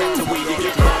 Tryna step to where you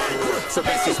get burned, so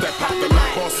best you step out the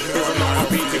light. There's a lot of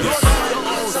pain to get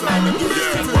earned, so man to do this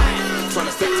thing right.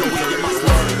 Tryna step to where you must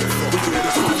learn. We do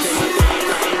this all day and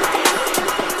night.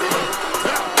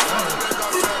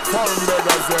 Foreign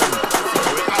beggars then,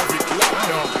 we have it locked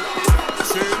down.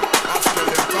 See, after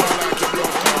them call like a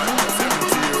bluff man,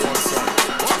 70-year-old son.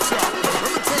 Watch out, let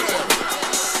me tell them.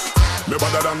 Me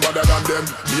better than them,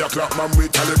 me a clock man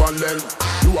with Taliban length.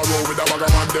 You a roll with a bag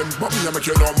of man them, but me a make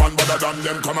you know man better than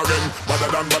them. Come again, better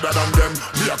than them.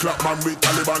 Me a clap man with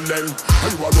Taliban then.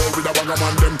 And you a roll with a bag of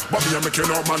man them, but me a make you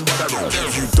know man better than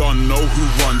them. You don't know who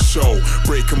runs show.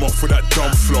 Break 'em off with that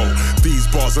dumb flow. These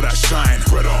bars are that shine.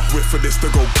 Wait for this to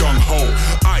go gung-ho.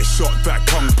 I shot that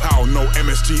kung pao. No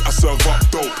MSG, I serve up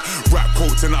dope. Rap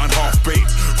quotes and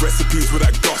half-baked. Recipes with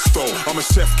that gusto. I'm a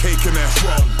chef cake in there.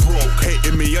 Broke.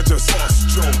 Hating me, I just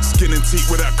stroke. Skin and teeth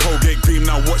with that Colgate cream.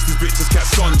 Now watch these bitches catch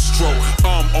sunstroke.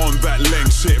 I'm on that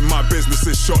length shit. My business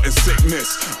is shot in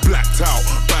sickness. Blacked out.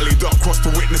 Ballied up. Cross the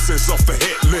witnesses off the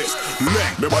hit list.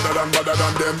 Length. Me better than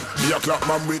them. Me a clap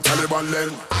man with Taliban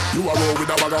then. You a roll with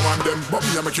a bag of man them, but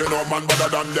me a make you know man better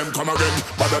than them. Come again,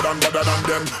 better than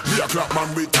them. Me a clap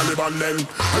man with Taliban then.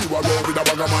 And you a roll with a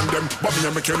bag of man them, but me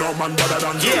a make you know man better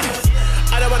than them.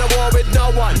 I don't wanna war with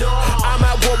no one. I'm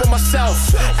at war with myself.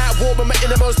 At war with my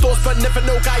innermost thoughts, but never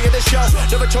no guy in the shelf.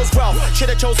 Never chose wealth,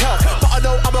 should've chose health. But I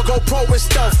know I'ma go pro with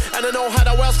stealth. And I know how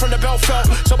the wells from the belt felt.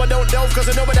 So I don't delve, cause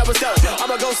I know what that was dealt.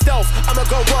 I'ma go stealth, I'ma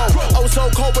go roll. Oh, so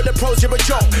cold with the pros, you're a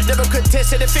joke. Never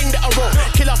contest anything that I wrote.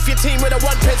 Kill off your team with a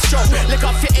one-pin stroke. Lick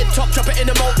off your in top, drop it in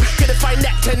the moat. Couldn't find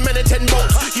that 10 men and 10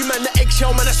 bolts. You man the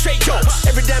eggshell, man a straight jokes.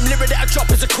 Every damn lyric that I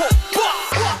drop is a quote.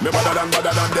 Me better than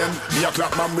them. Me a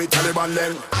clap man with Taliban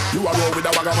then. You a roll with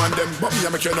a bag of man them, but me a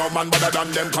make you know man better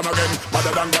than them. Come again,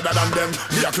 better than them.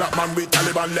 Me a clap man with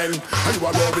Taliban then. And you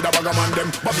a roll with a bag of man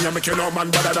them, but me a make you know man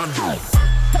better than them.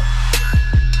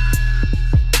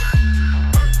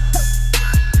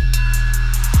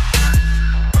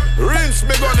 Rinse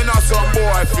me gun in a some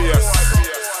boy face.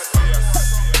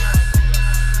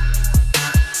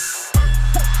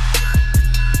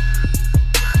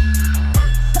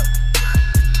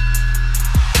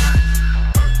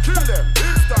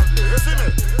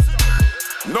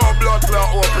 No blood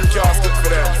clot, open casket for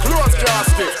them. Close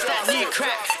casket. That new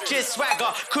crack, just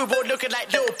swagger. Crewboard looking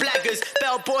like little blaggers.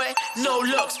 Bellboy, no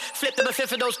looks. Flip them a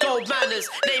fifth of those gold manners.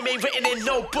 Name ain't written in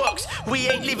no books. We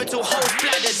ain't leaving till hoes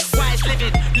bladders. Wise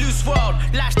living, loose world.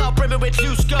 Lifestyle brimming with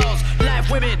loose girls. Live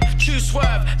women, true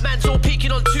swerve. Man's all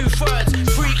peeking on 2/3.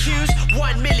 3 Qs,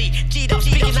 1 milli. G'd up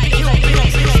speaking like your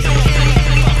bitch.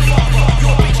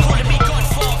 Your bitch calling me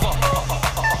Godfather.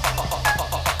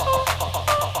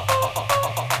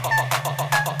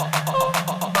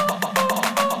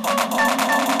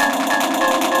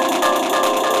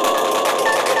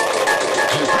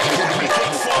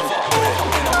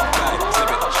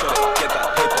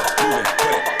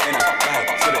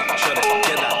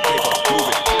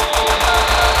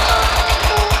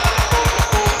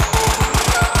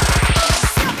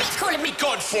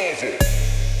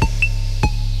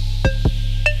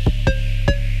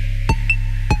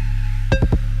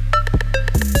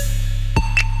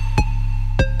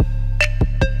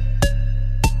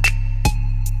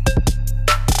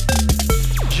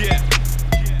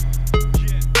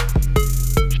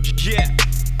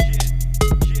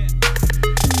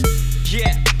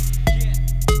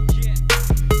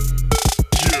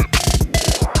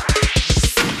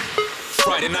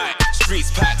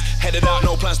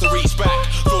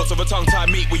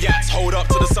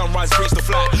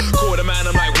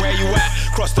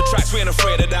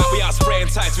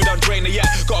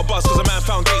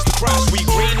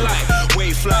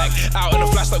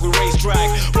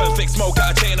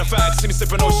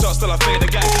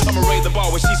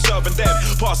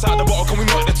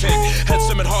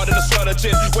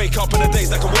 Wake up in the days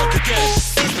that can work again.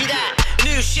 This be that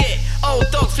new shit. Old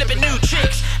dogs flipping new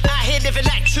tricks. Out here living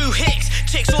like true hicks.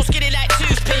 Chicks all skinny like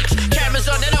toothpicks. Cameras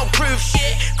on, they don't prove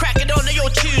shit. Cracking on to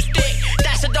your Tuesday.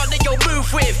 That's a done that you'll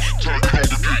move with.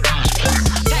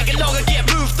 Tag along and get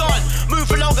moved on.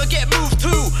 Move along and get moved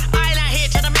too. I ain't out here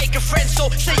trying to make a friend, so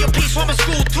say your piece from a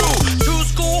school through. True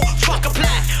school, fuck a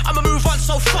plan. I'ma move on,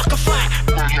 so fuck a fight.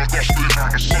 I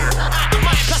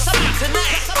might plus I'm out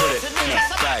tonight. Put it in a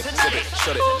bag, zip it,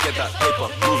 shut it, get that paper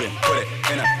moving. Put it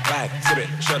in a bag, zip it,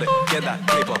 shut it, get that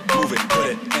paper moving. Put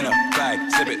it in a bag,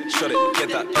 zip it, shut it, get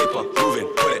that paper moving.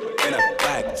 Put it in a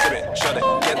bag, zip it, shut it,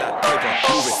 get that paper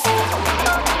moving.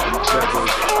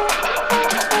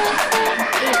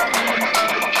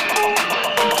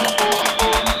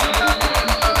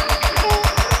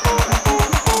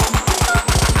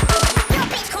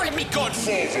 Calling me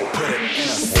Godfather. Put it in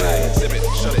a bag, zip it,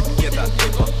 shut it, get that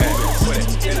paper moving. Put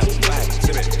it in a bag,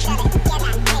 zip it.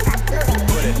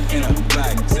 Put it in a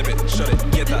bag, zip it, shut it,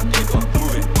 get that paper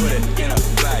moving. Put it in a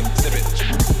bag, zip it.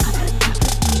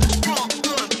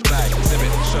 Bag, zip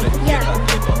it, shut it, get that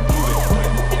paper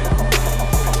moving.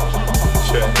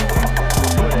 Check.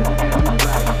 Put it in a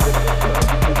bag, zip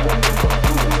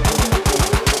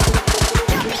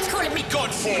it. Calling me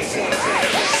Godfather.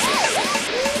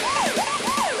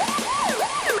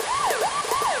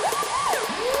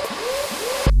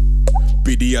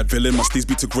 greedy ad villain, must these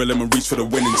be to grill him and reach for the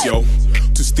winnings, yo.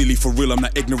 Too steely for real, I'm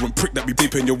that ignorant prick that be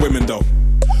beeping your women, though.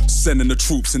 Sending the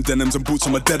troops in denims and boots,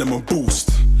 I'm a denim and boost.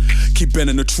 Keep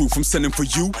bending the truth, I'm sending for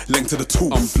you, length to the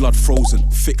tooth. I'm blood frozen,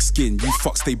 thick skin, you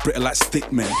fuck stay brittle like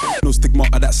stick men. No stigma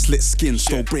of that slit skin,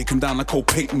 still breaking down like old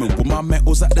pavement. With my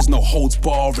metals like there's no holds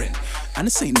barring. And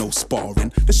this ain't no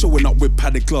sparring. They're showing up with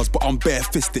padded gloves, but I'm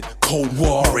bare-fisted, cold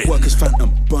warring. Workers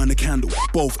phantom, burn the candle,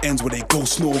 both ends where they go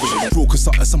snoring. Raucous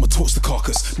utters, I'ma torch the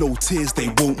carcass. No tears, they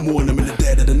won't mourn them in the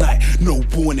dead of the night. No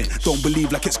warning, don't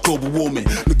believe like it's global warming.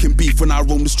 Looking beef when I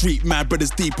roam the street, mad brothers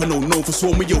deep and no known for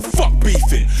swarming. Yo, fuck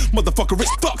beefing, motherfucker,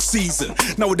 it's duck season.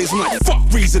 Nowadays I'm like, fuck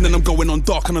reason, and I'm going on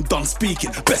dark and I'm done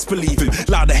speaking. Best believe it,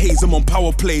 louder haze, I'm on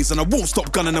power plays, and I won't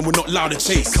stop gunning and we're not loud to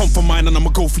chase. Come for mine and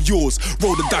I'ma go for yours.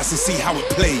 Roll the dice and see how it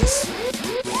plays.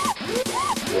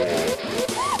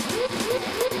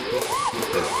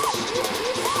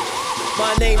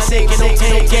 My name's singing, no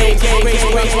take game, raise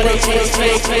when they change.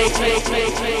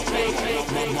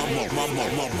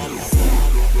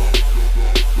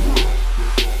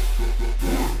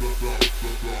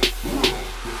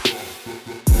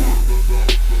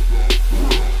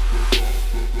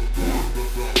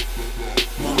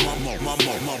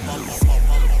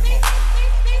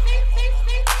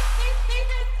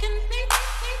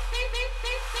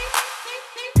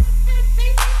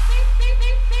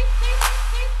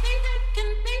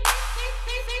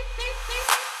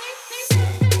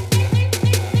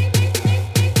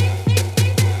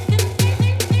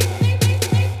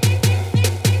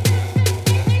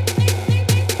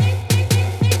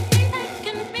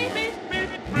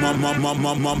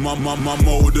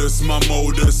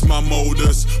 My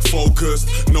modus, focused,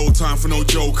 no time for no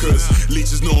jokers.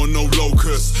 Leeches, no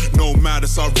locusts, no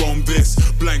maddest, I roam this.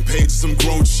 Blank page, some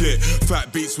grown shit.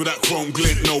 Fat beats with that chrome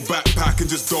glint, no backpack and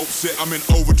just dope shit. I'm in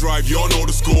overdrive, y'all know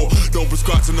the score. Don't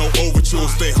prescribe to no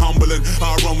overtures, stay humble and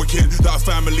I run with kin, that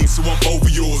family, so I'm over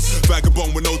yours.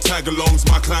 Vagabond with no tag-alongs,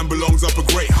 my clan belongs up a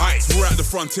great heights. We're at the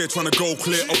frontier trying to go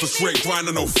clear off a straight grind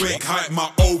and no fake hype. My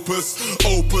opus,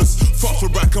 fuck for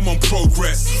back, I'm on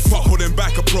progress. Fuck holding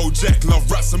back a project, love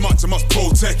rap so much I must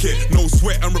protect it. No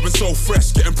sweat, I'm ripping so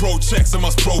fresh, getting pro checks I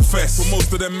must profess. But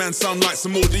most of them men sound like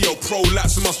some audio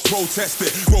prolapse, I must protest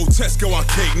it. Grotesque, go our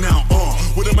cake now,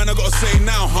 what the man I gotta say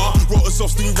now, huh? Wrote us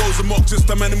off, Stewie Rose and Mock, just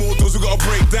a many more those who gotta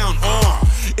break down,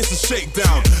 it's a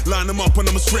shakedown. Line them up and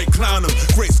I'm a straight clown them.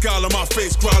 Great scowl on my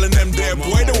face, growling them there,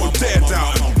 boy, they won't dare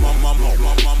down.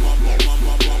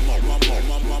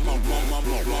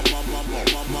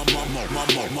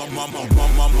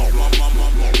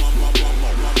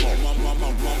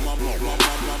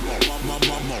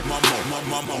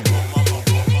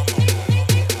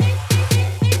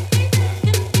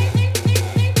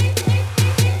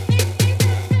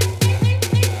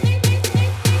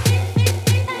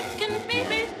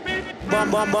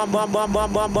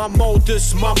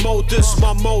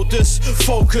 My modus,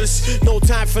 focus. No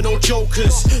time for no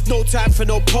jokers, no time for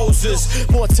no posers.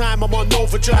 More time, I'm on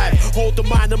overdrive. Hold the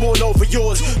mind, I'm all over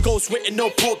yours. Ghost written, no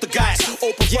poltergeist.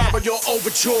 Open fire on your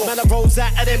overture. Man, I rose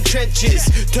out of them trenches,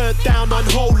 turned down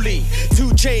unholy.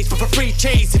 2 chains, but for 3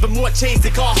 chains, even more chains,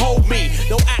 they can't hold me.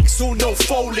 No Axel, no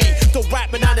Foley. Don't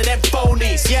rap me none of them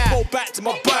phonies. Go back to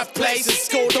my birthplace and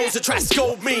scold those that try to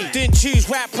scold me. Didn't choose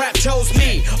rap chose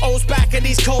me. O's back in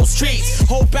these cold streets.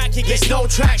 Hold back, you get no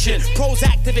traction. Pros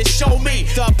activists show me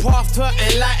the path to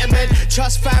enlightenment.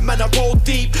 Trust fam and I roll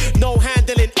deep. No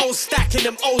handling, O's stacking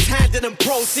them, O's handing them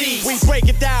proceeds. We break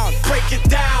it down,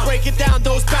 breaking down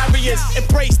those barriers.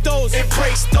 Embrace those you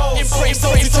try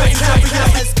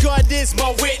as God is my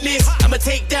witness. I'ma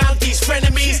take down these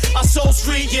frenemies. Our souls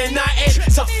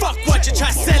reunited, so fuck what you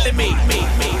try selling me.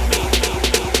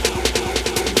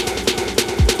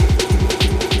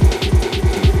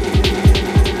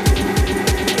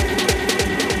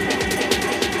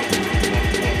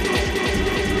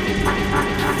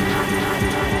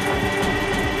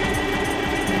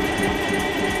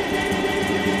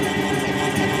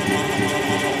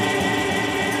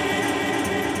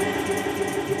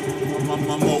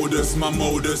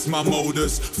 My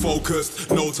modus,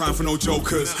 focused, no time for no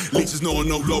jokers. Leeches, no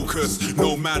locusts,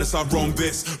 no maddest, I roam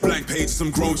this. Blank page,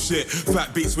 some grown shit.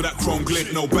 Fat beats with that chrome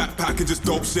glint, no backpack and just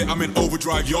dope shit. I'm in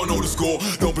overdrive, y'all know the score.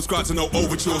 Don't prescribe to no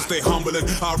overtures, stay humble and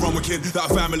I run with kin, that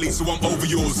family, so I'm over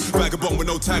yours. Vagabond with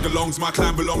no tag-alongs, my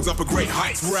clan belongs up a great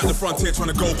heights. We're at the frontier trying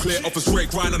to go clear off a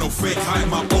straight grind and no fake hype.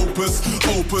 My opus,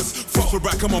 fuck for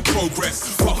back, I'm on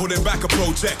progress. Fuck holding back a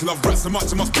project, love rap so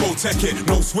much I must protect it.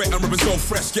 No sweat, I'm ripping so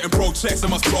fresh, getting pro pro checks, I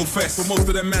must profess. But most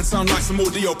of them men sound like some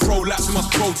audio prolapse, I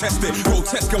must protest it.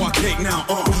 Grotesque, go our cake now,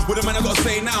 What the man I gotta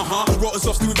say now, huh? Wrote us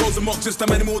off, Stewie Rose and Mock, just how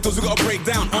many more doors we gotta break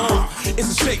down,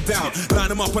 It's a shakedown, line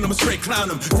them up and I'm a straight clown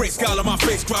them. Great scowl on my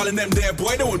face, growling them there,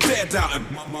 boy, no one dare doubt him.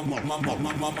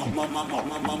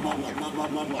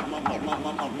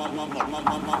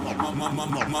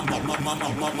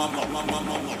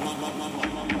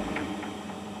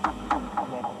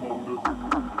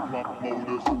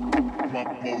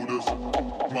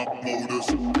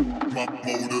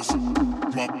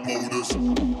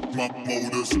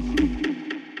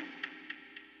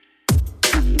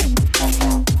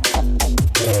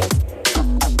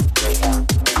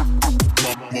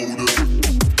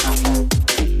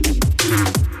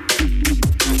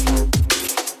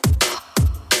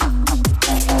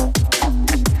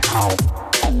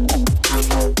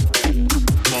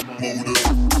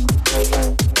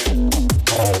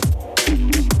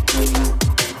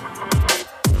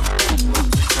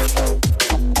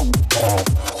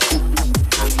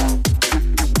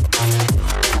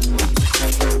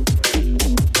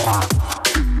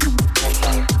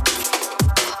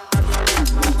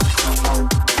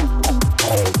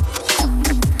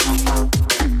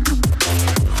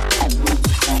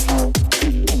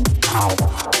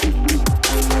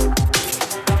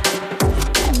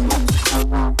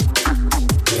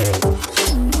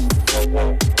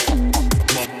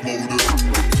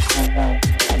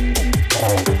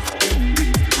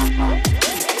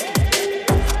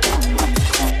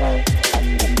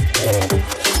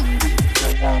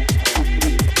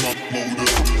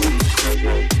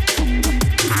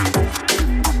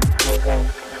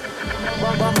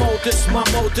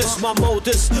 My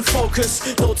modus,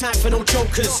 focus, no time for no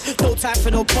jokers, no time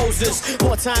for no posers.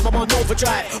 More time, I'm on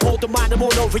overdrive. Hold the mind, I'm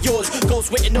all over yours.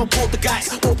 Ghost written on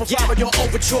poltergeist. Open fire on your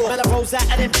overture. Man, I rose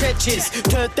out of them trenches,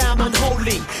 turned down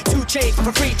unholy. 2 chains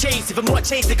for 3 chains. Even more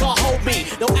chains, they can't hold me.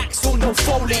 No Axel, no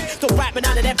Foley. Don't rap me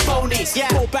none of them phonies. Yeah,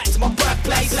 go back to my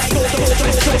birthplace.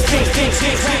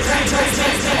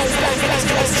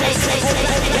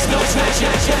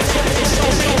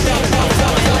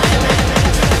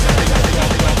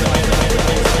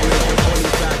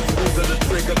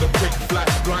 The quick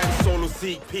flash blind solo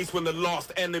seek peace when the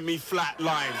last enemy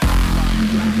flatlines.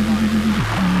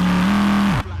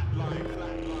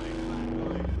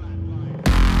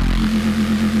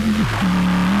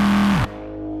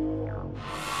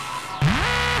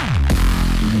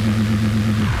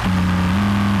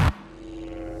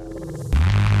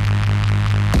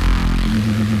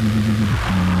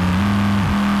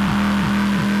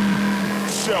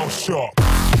 Shell shock.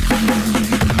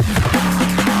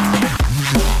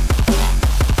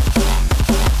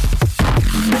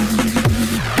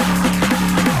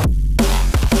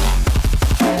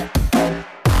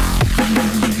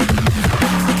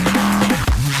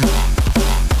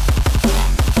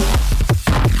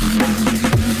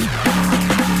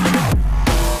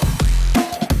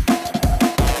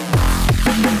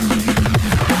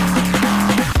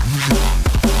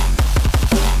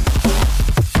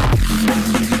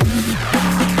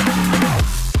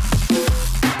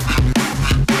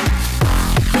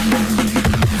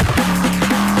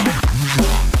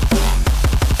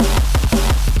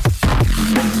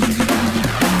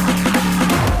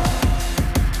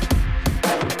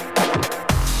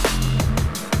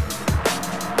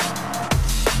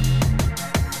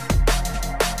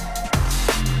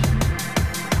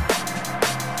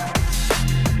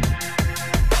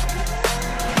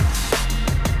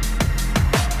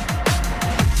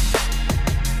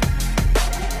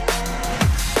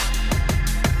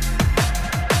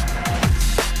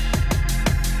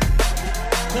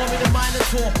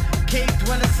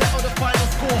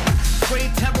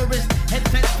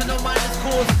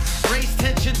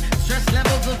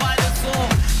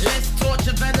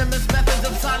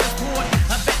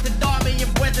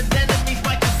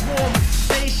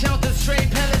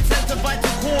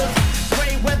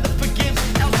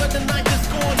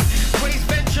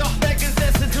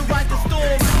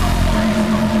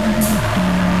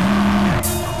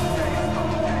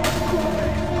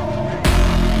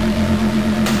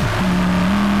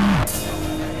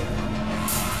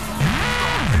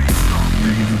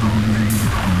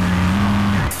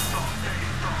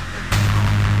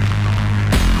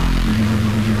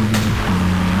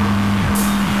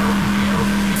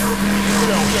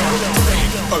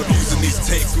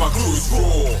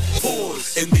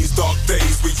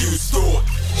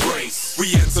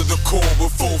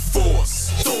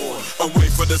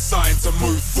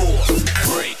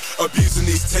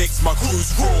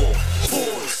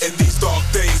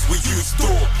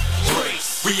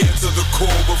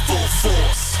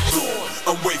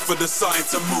 and wait for the sign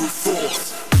to move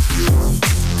forth.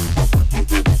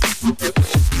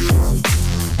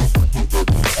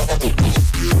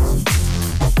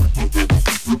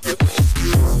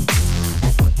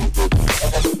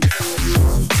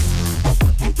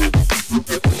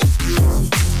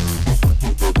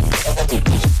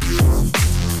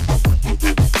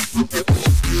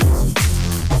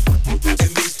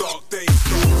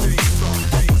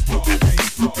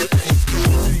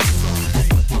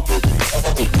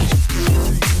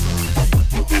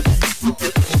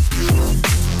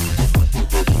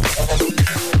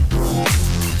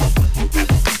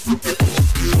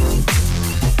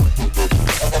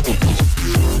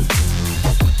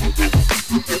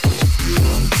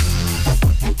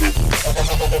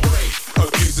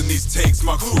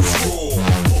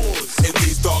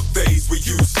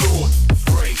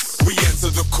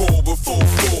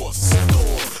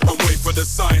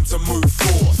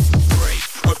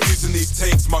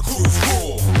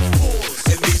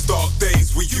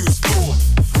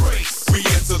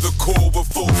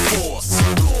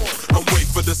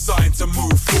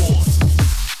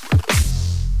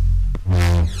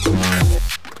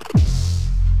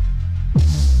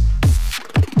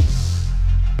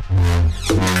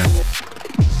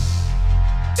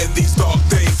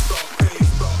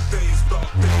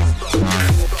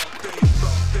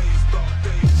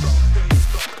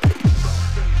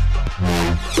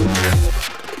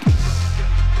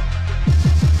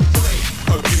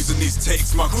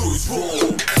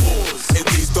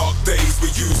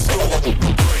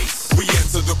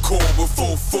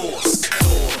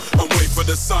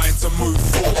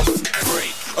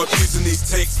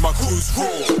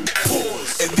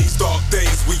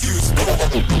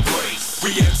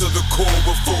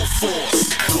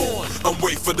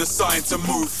 To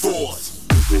move forth.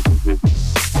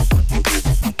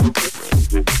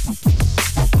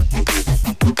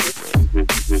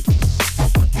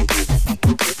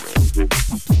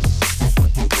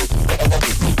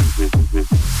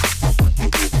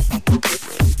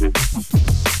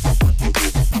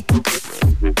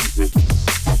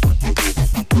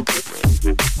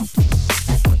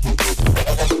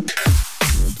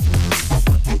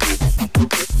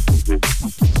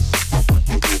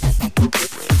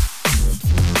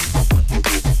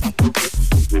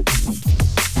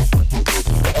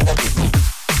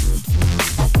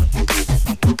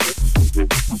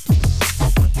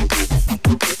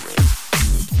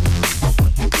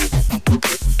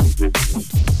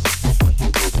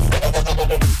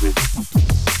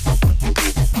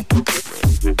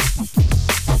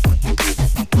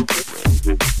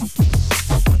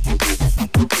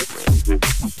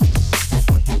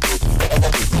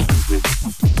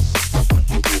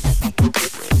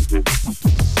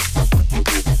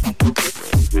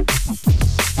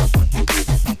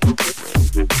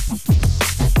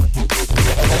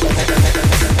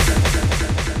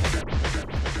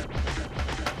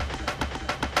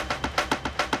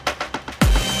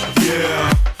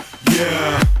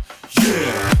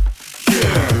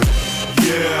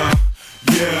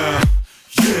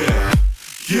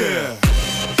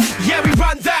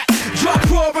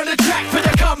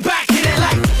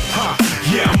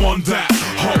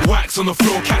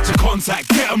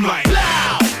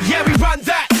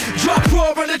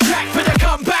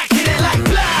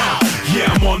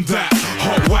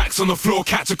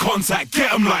 Contact,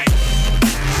 get 'em like.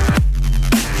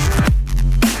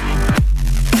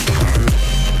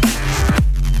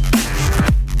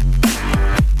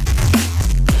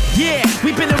 Yeah,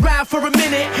 we've been around for a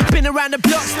minute, been around the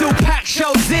block, still pack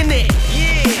shows in it.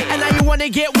 Yeah, and now you wanna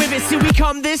get with it. See, we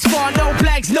come this far, no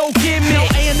blags, no gimmick. No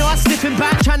A&R sniffing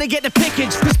back, trying to get the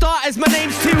pickage. For starters, my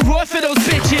name's too raw for those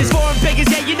bitches. Foreign beggars,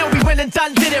 yeah, you know we went and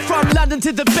done did it. From London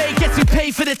to the Bay, guess who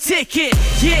paid for the ticket?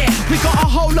 Yeah, we got a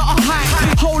whole lot of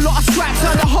hype, whole lot of scraps,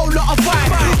 and a whole lot of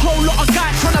vibe. Whole lot of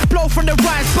guys trying to blow from the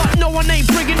rise, but no one ain't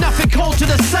bringing nothing cold to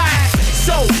the side.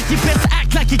 So, you better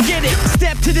act like you get it.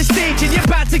 Step to the stage and you're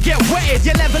about to get wetted.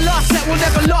 You'll never last, that will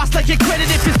never last like your credit.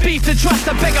 If it's beef to trust,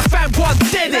 I beg a fan one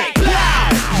did it. Blow!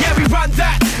 Yeah, we run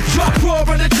that. Drop raw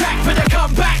on the track for the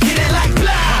comeback. Hit it like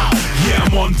blow! Yeah,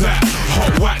 I'm on that.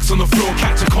 Hot wax on the floor,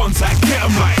 catch a contact, get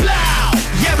 'em like blow!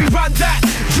 Yeah, we run that.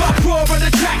 Drop raw on the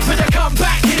track for the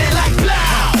comeback. Hit it like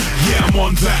blow! Yeah, I'm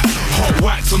on that. Hot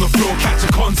wax on the floor, catch a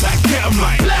contact, get 'em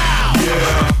like blow!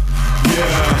 Yeah,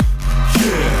 yeah,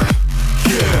 yeah.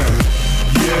 Yeah,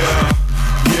 yeah,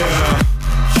 yeah, yeah,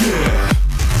 yeah,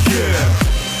 yeah,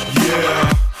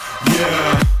 yeah, yeah,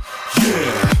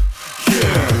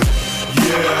 yeah,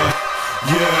 yeah,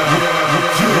 yeah.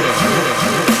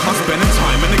 I'm spending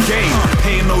time in the game,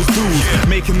 paying those dues tools.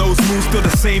 Making those moves, still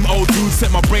the same old dude.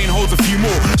 Set my brain holds a few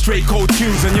more straight cold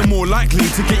tunes, and you're more likely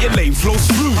to get your lame flows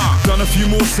through. Done a few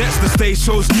more sets, the stage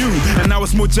show's new, and now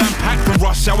it's more jam-packed than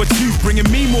Rush Hour 2. Bringing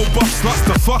me more buff sluts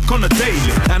to fuck on a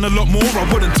daily, and a lot more I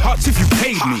wouldn't touch if you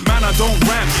paid me. Man, I don't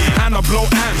rant, and I blow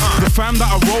amps. The fam that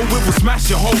I roll with will smash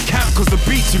your whole camp, cause the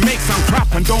beats you make sound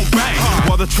crap and don't bang,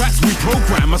 while the tracks we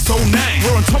program are so nang.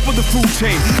 We're on top of the food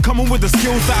chain, coming with the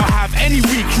skills that'll have any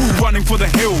weak crew running for the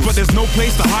hills. But there's no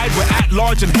place to hide, we're at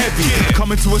large and heavy.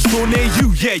 Coming to a store near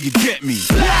you, yeah, you get me.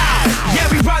 Loud, yeah,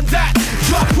 we run that.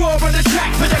 Drop raw on the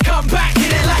track, but they come back,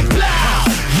 hit it like loud.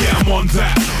 Yeah, I'm on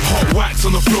that. Hot wax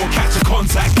on the floor, catch a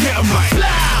contact, get 'em like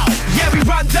loud. Yeah, we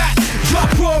run that. Drop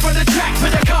raw on the track,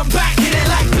 but they come back, hit it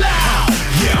like loud.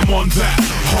 Yeah, I'm on that.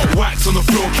 Hot wax on the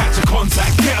floor, catch a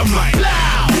contact, get 'em like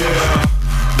loud. Yeah.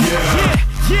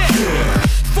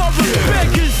 Foreign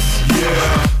beggars.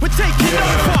 Yeah. We're taking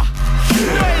over.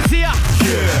 Noisier.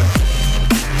 Yeah.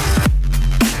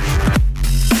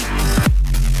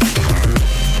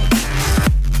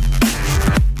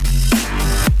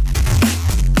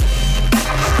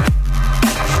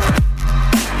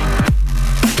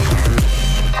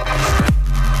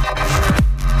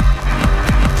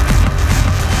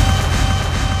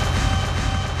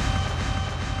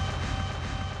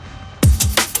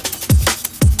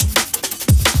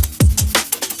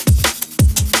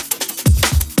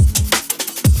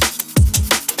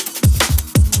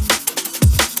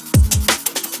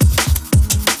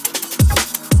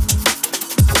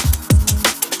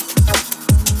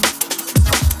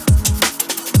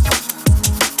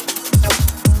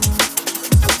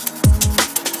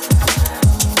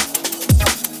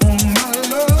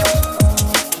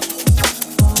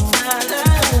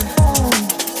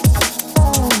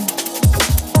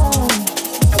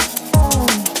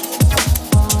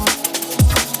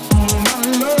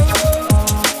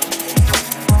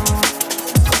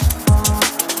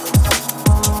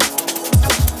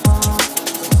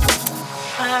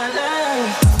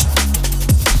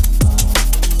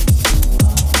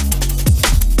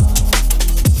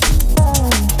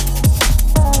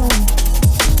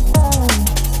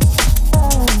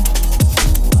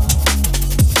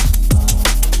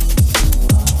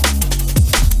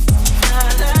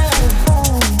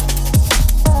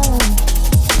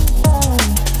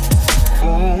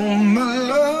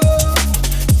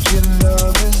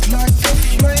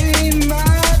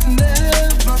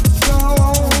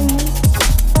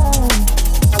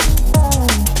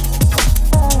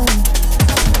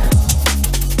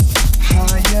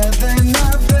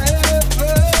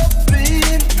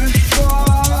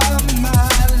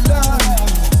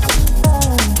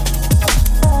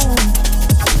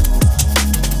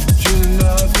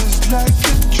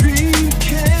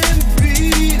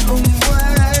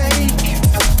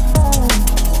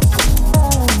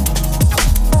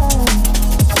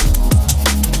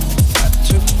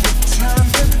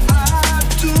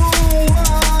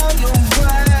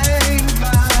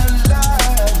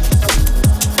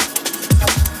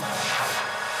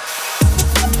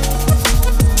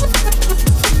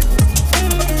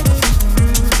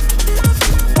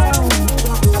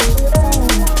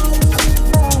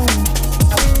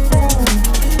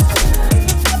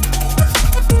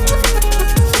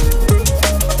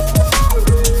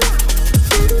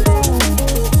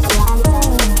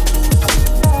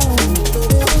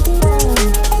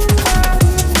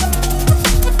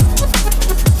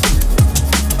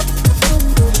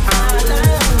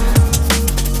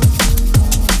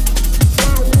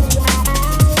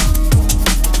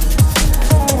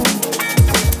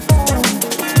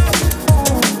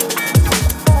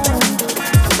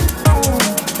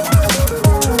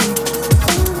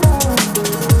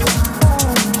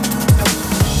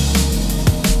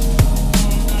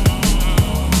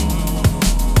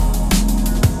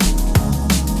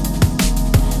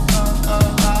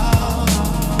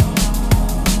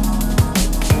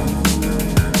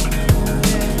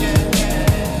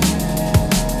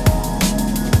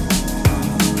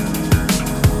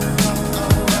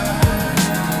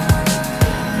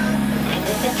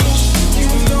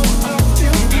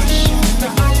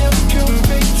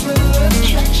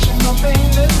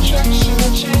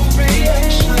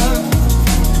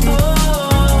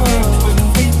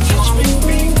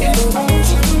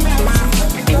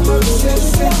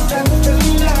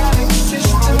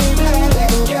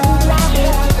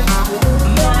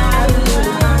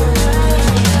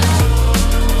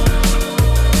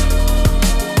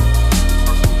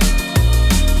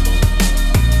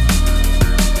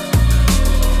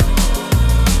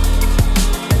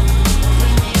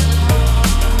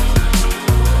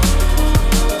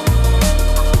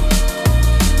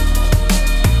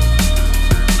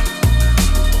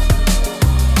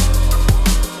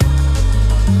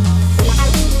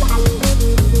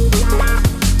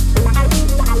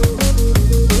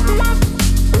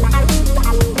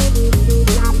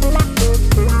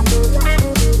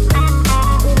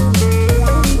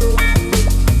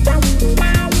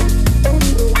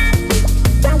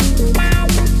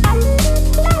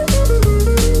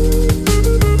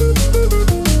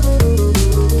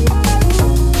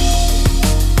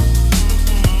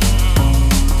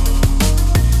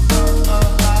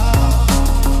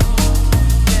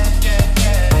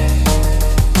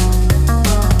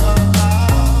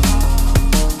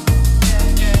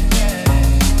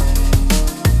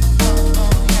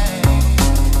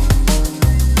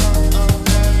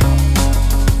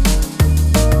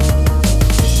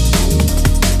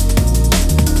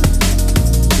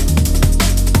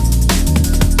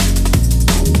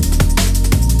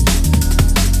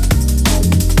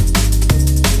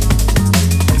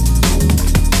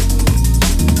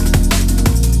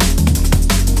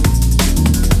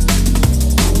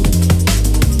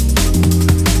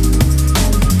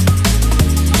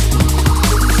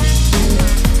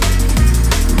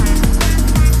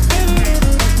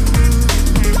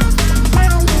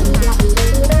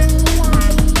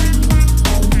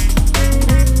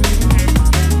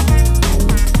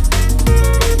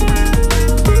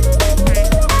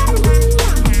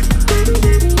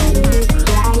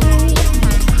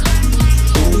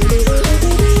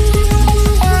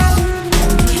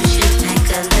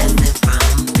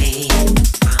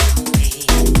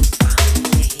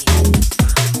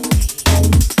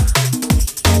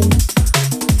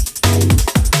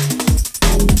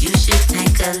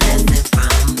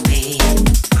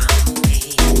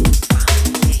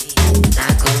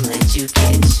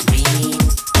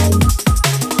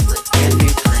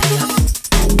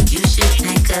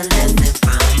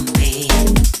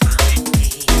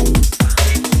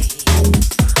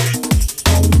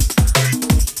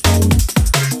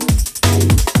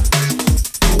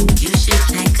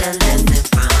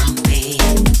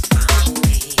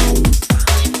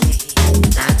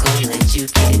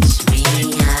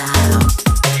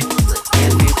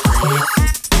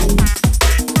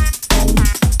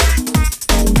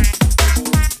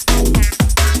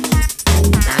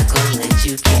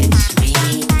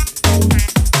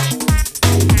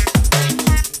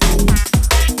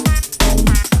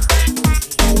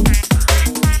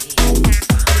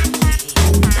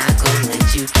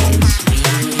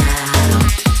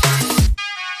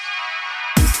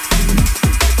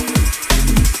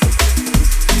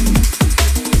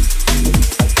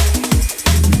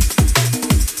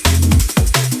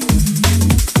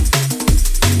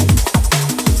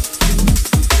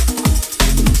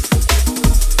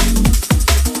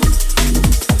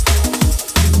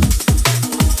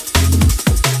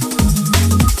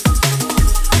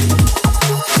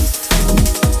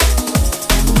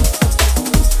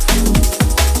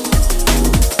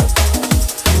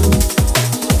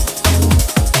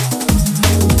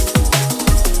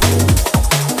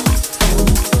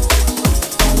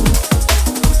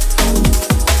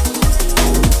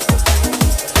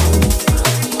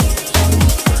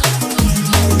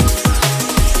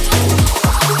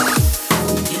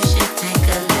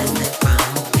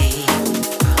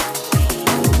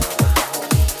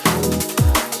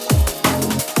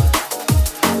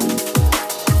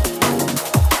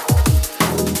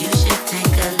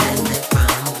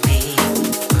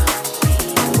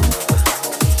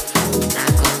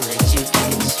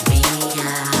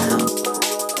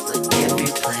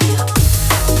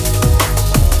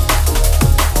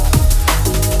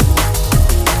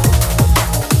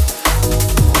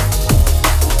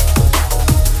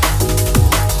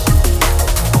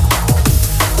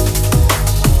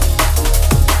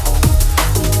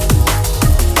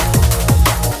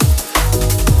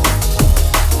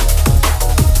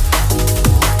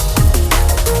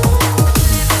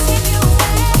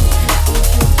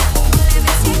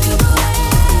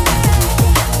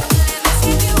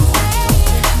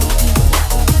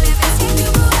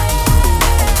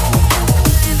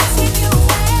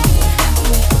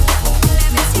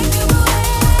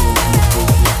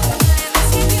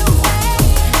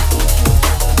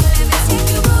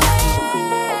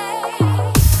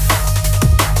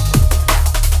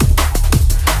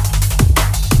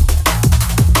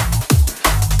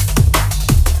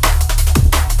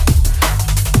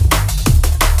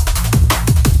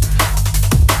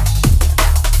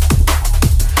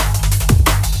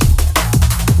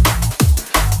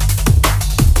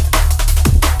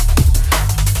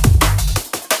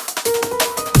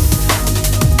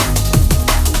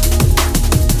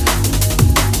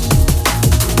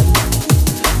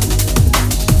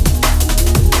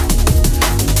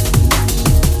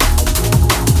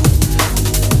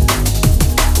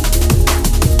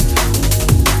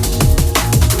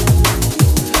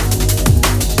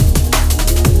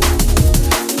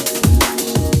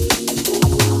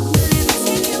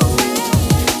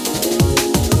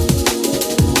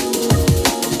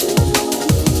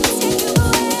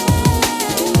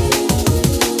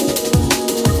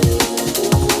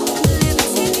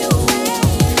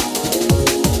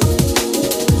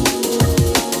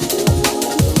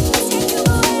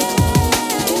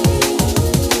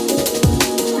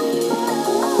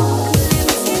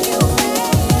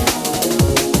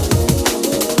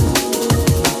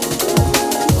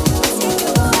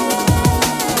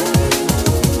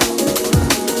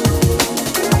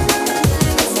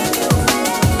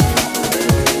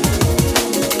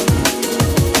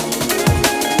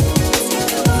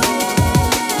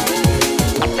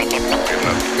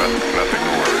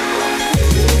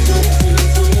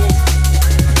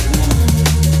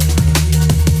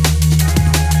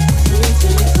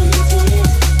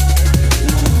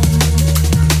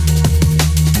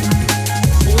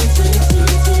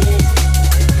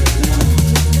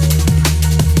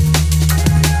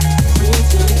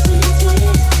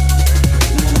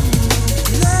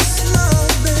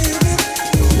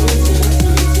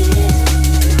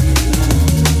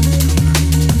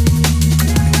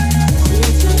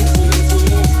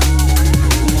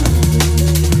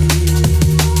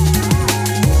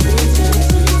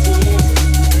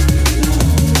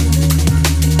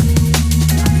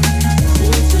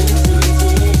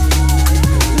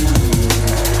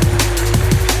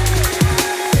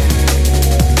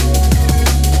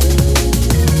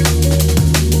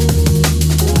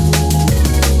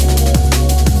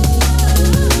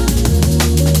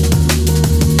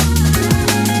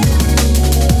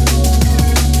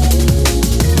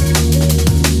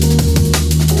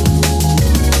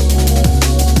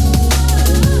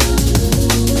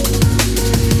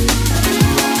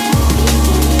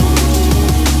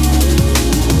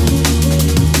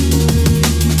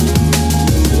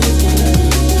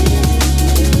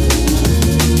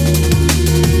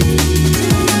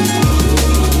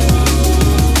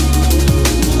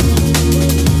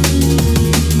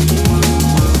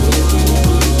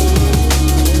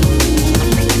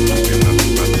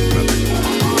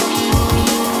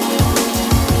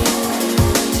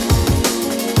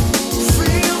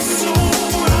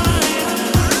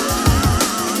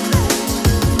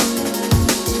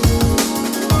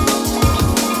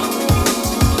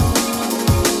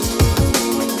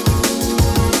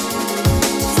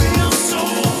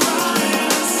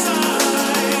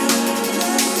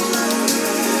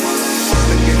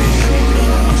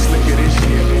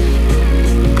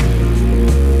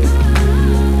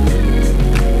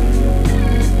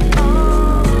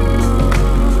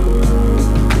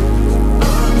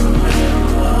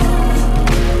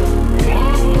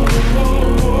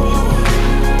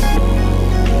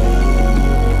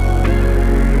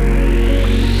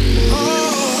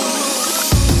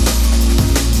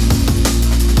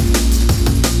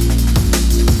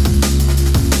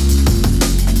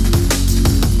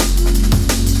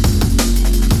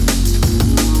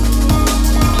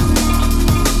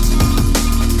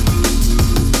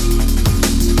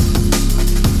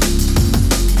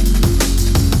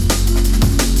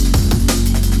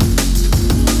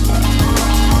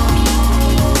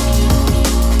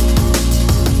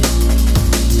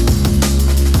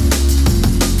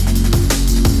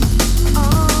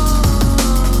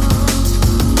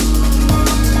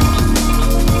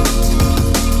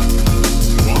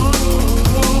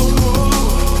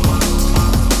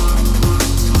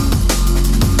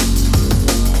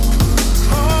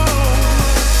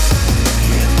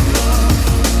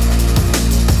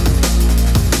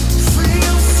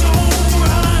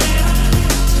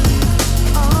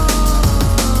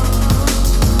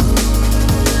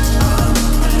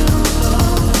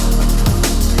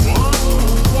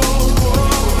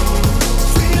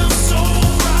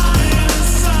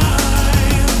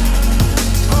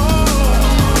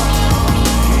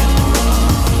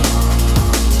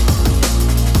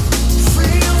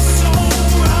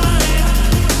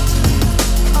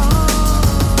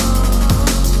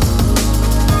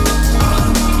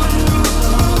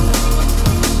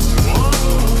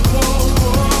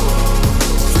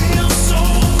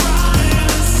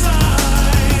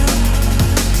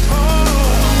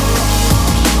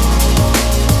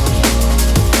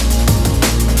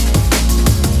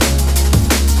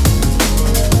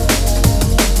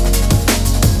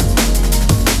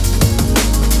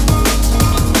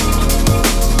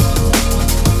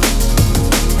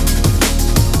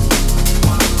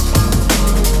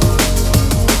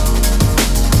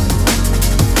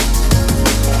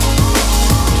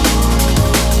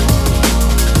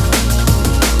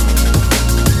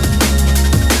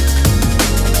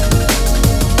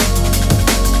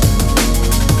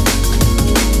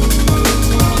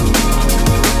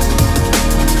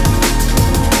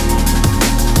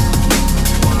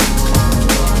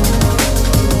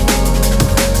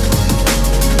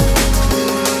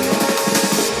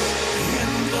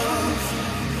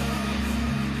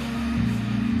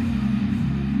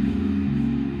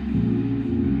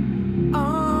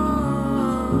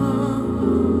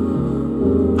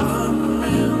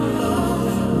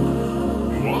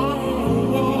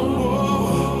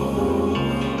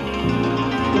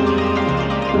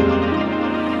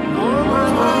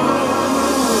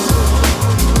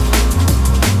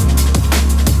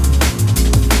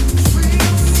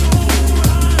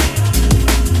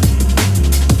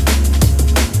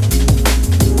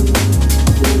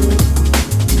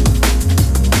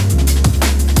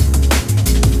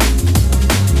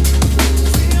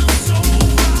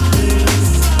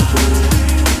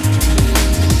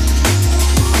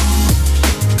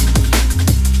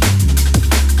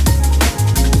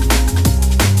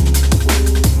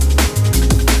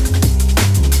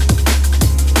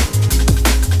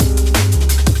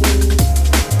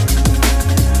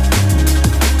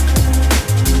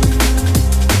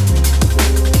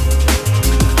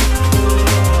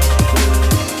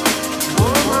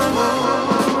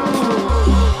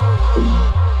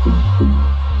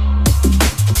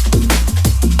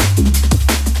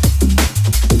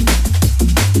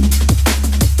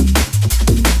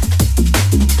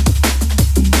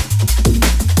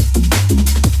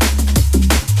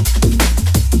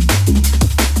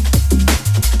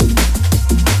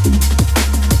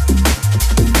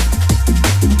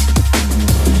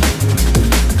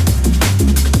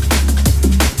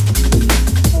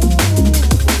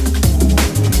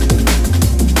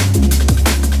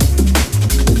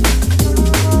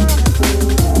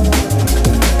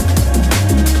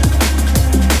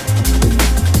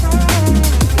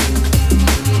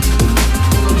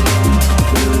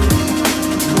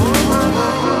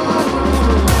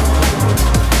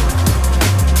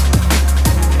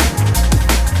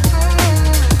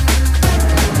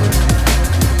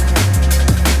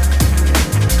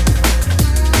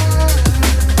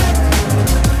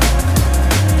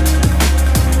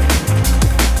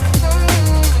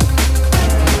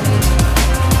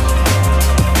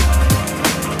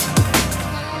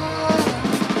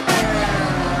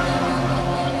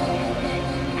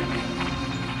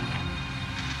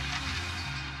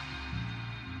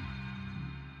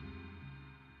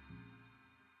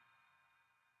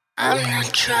 I'm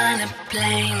not trying to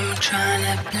blame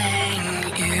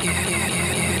you.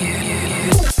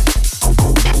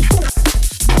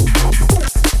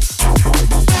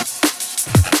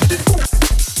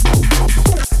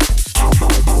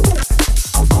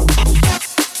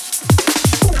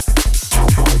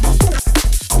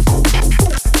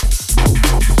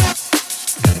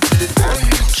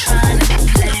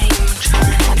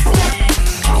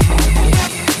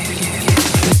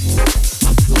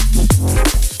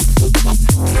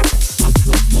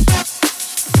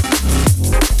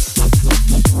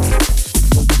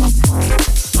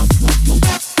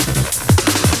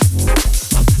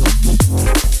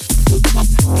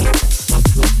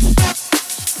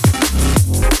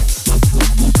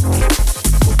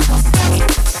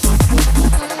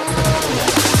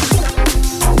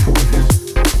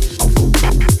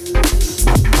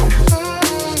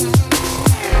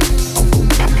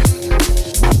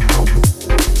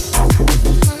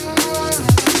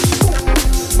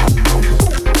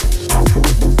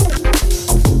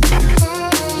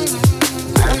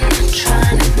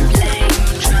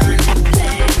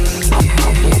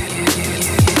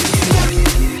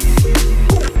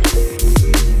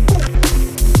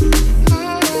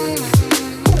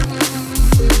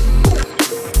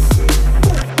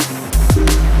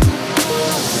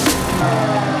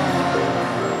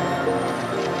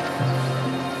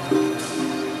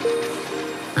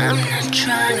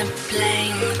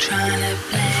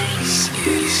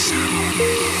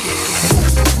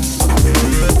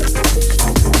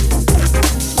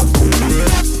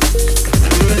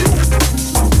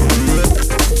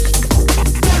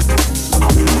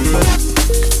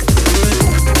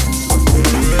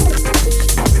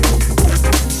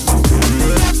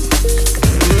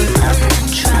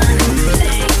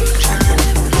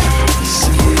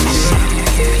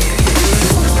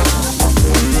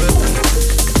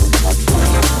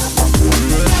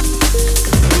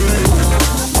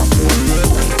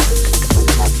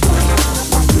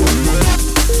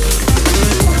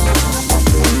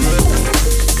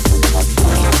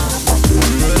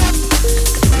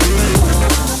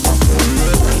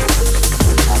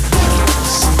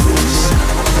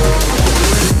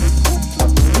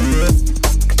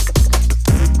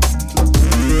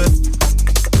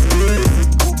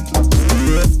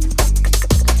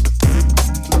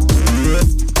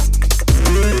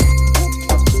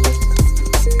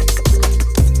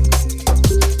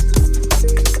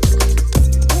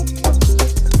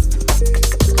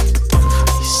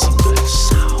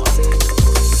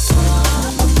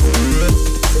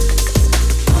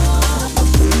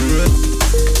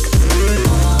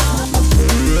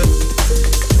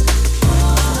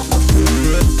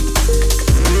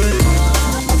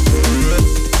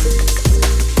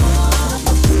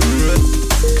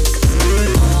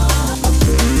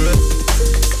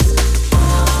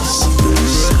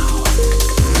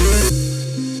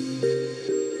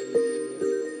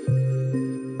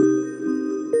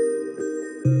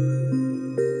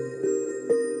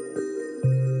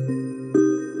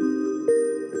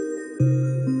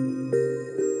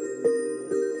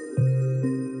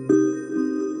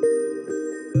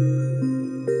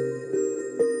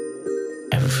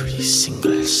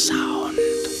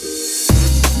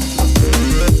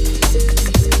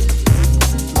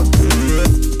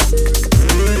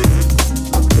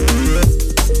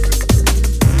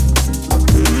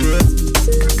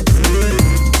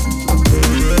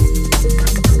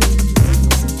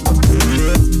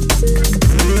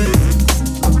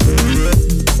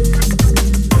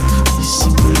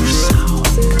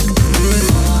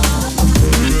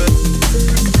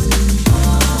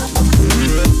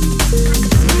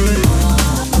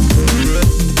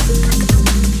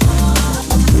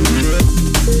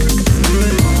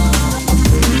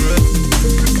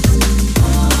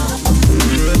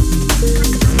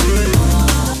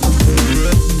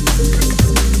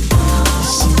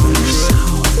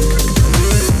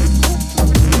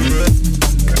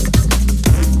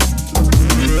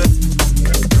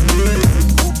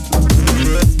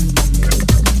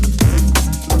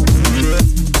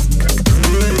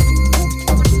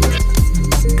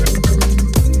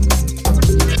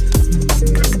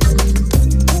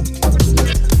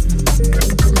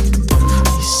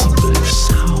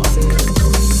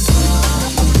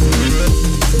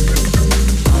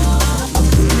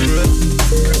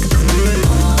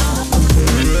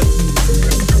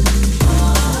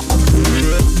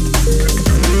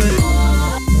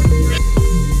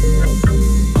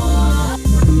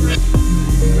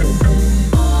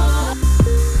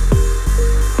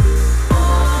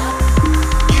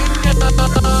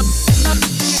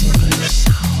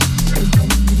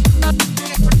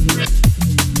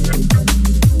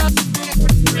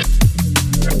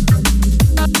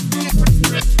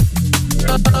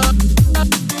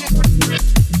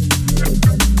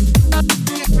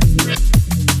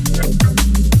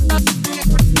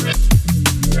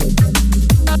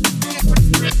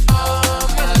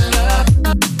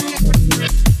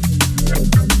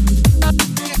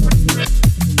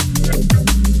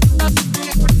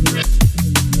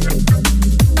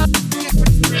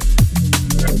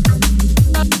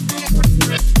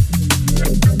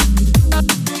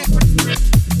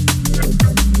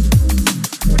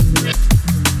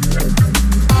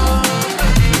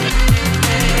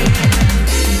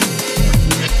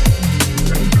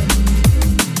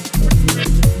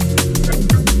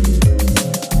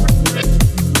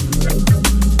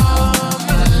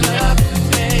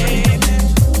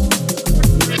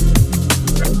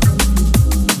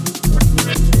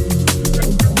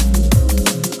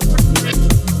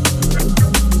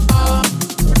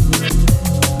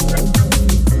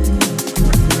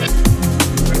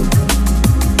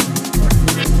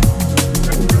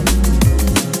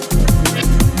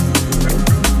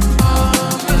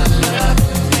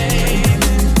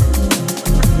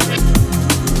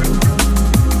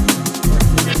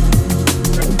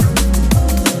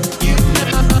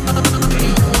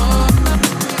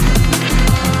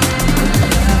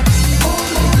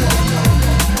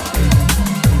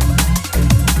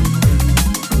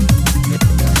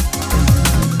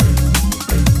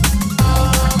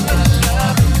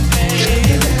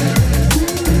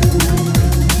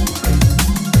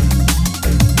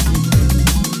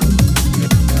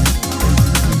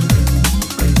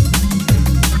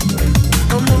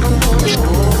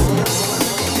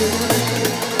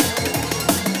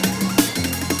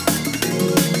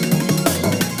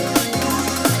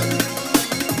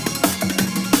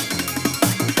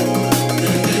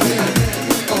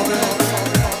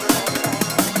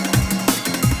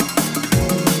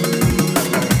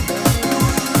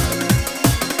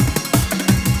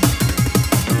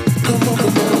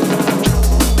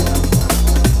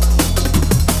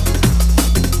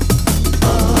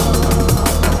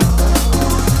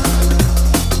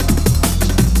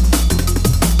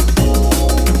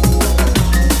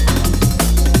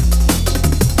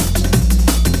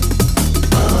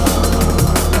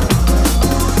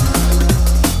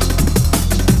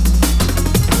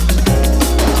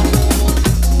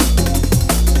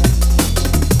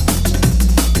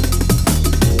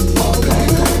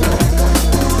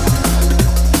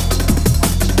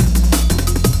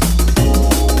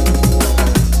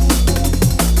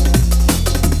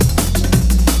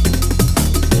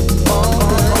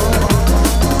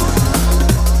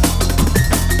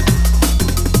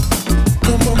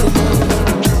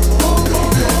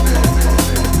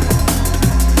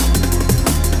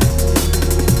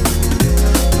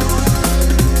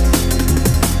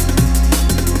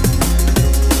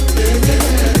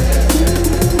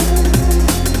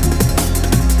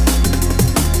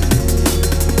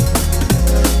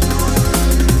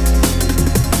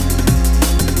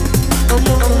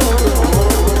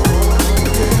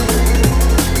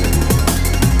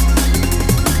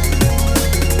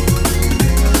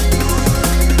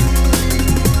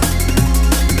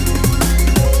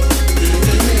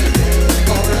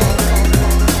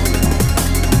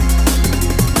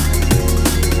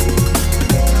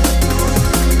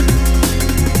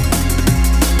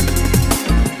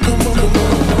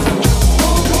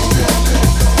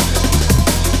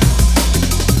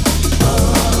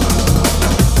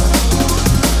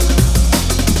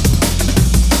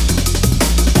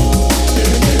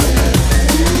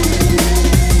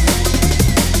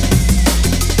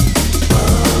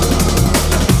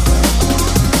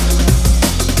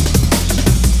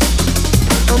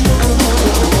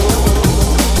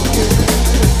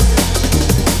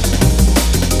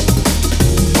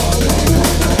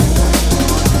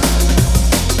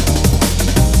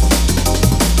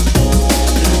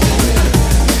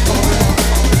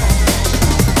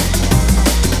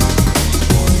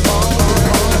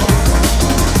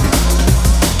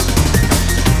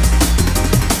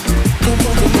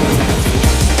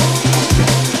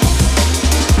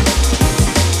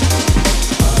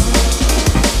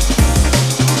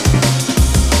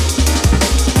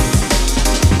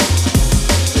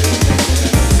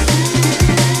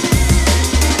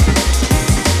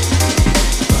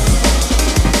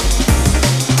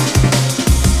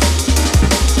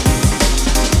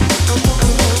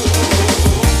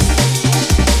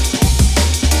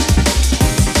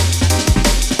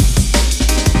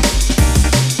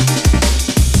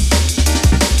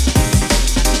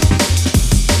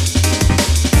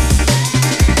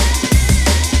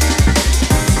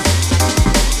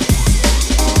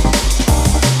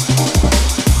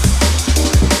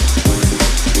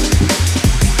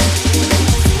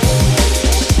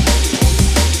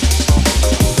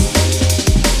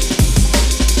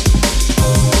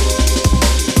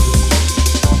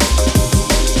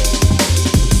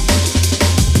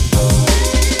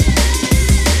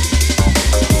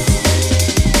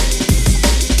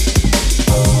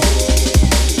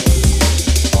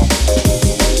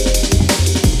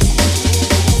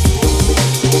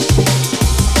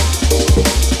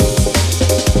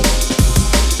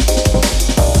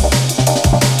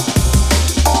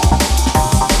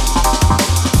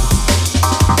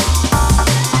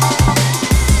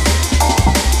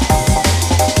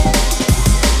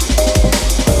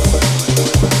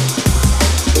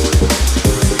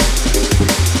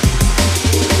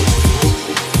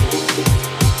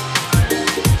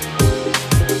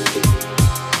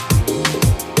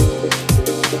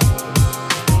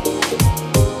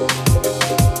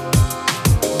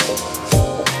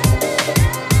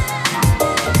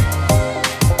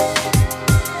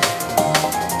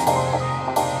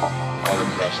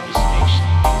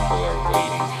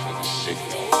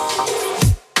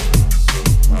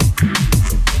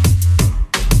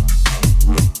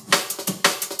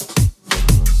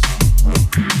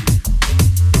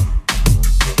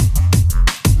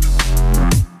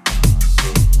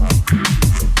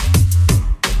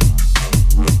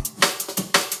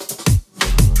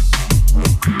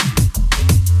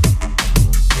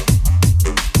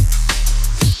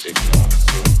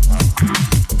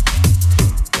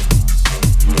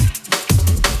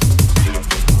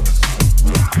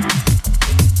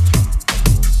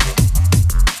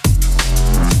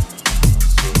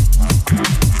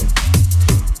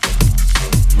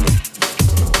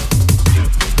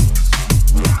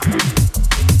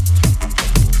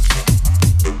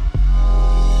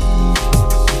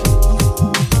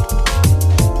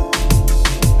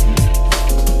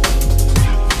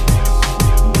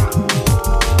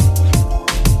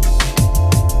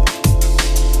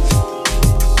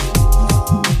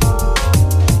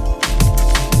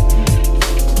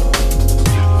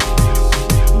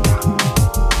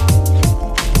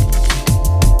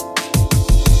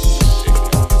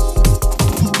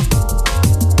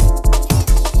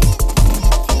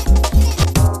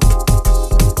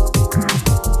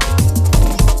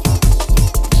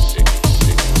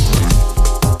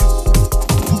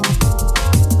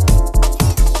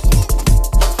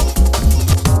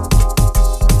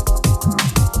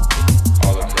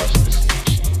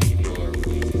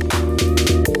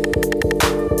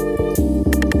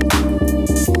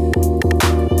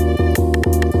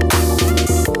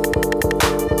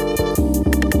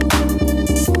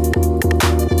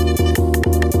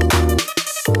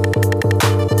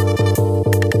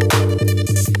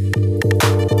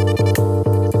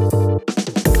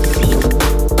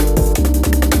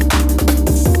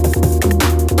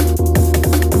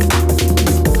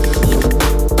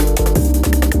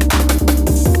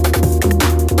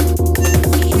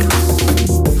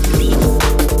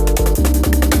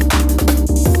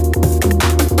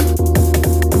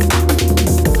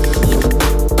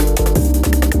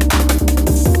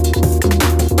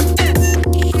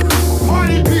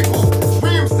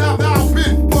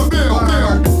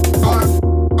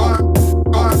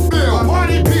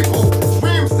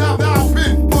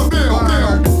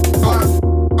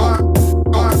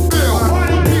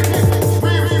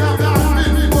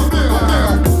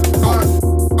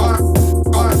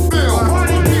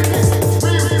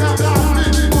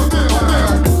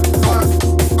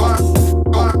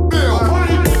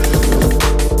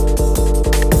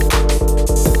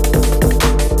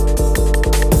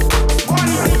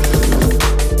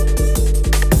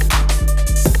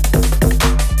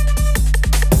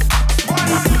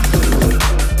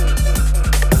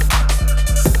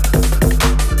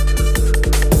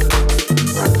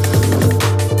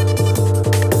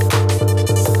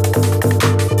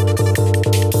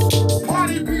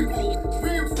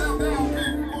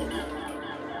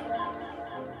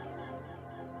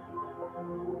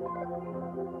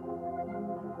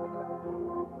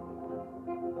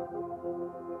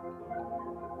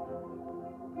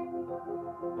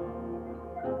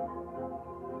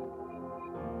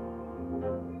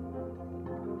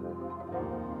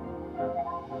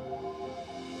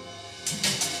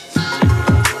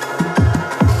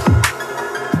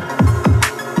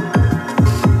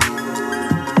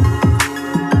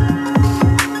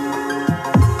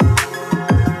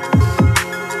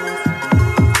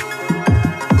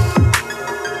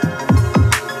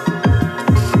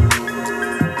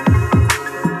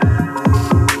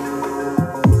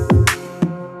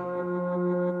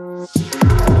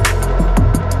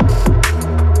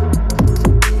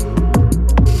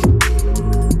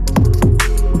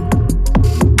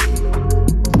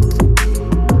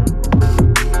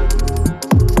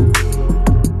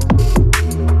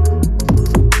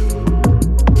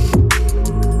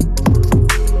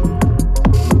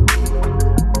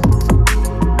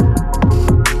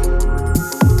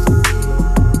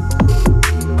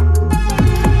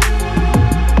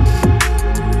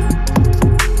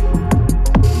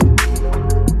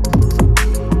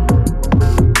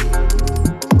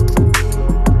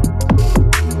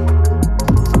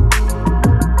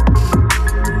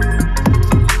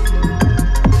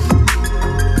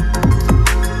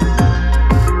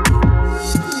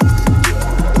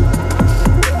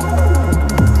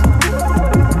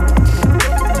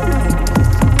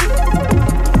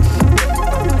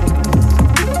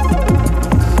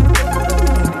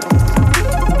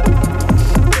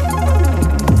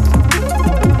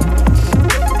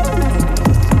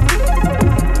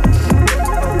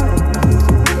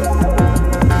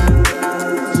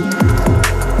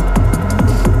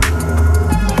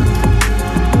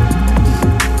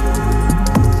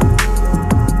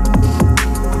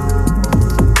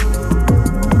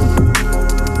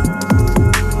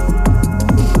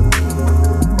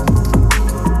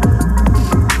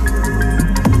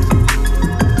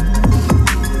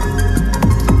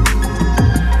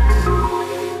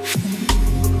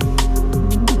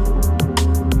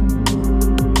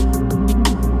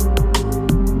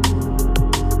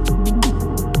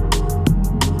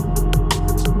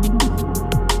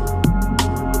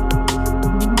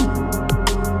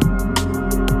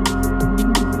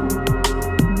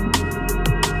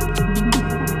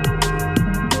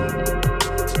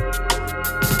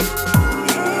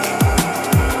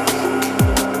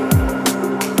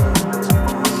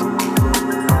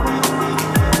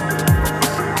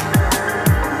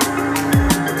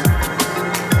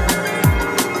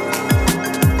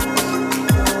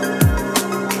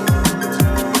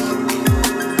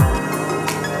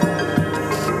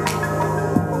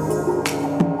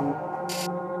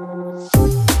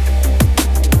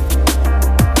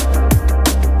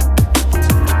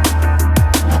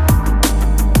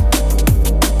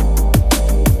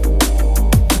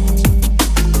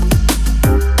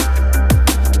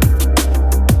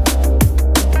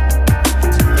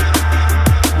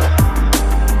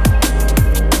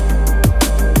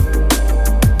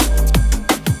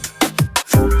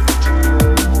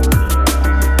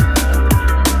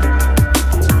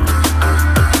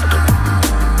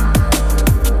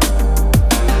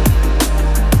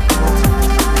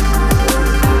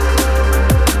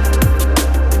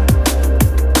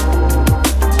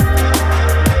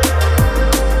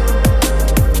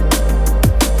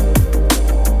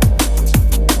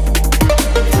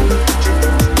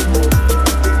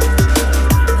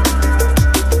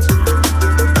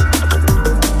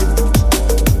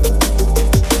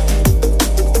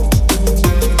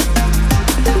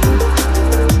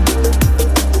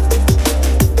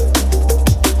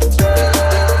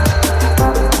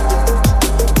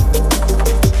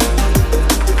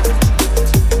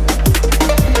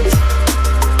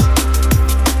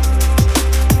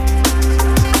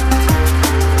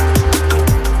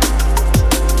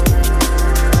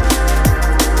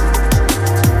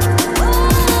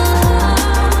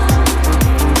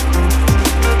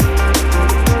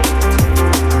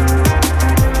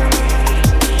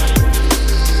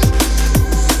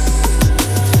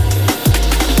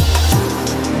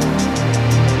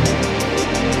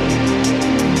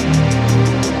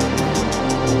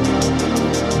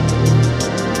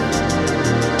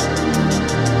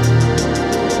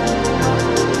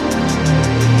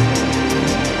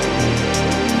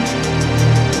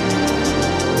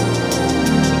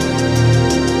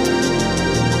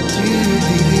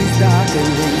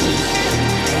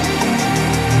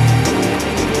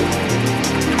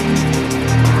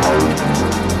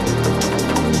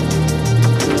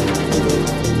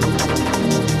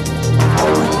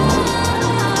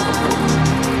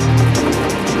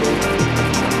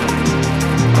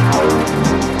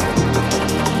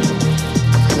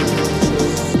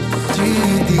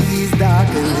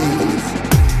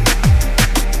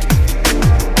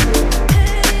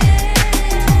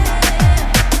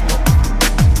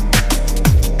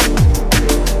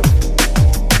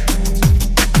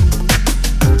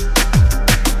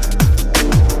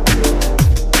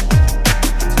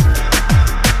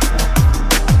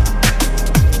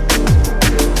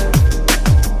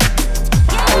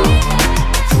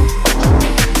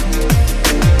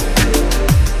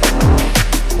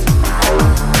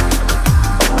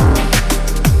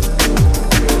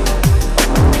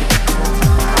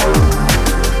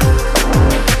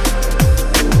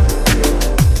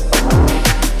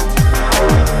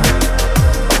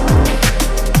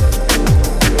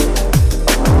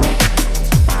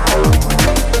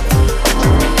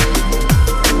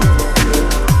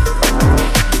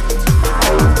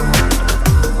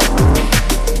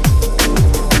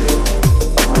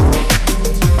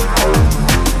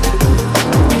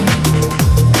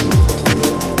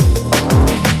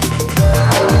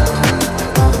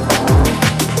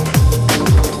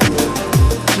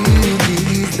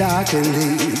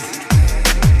 darkly.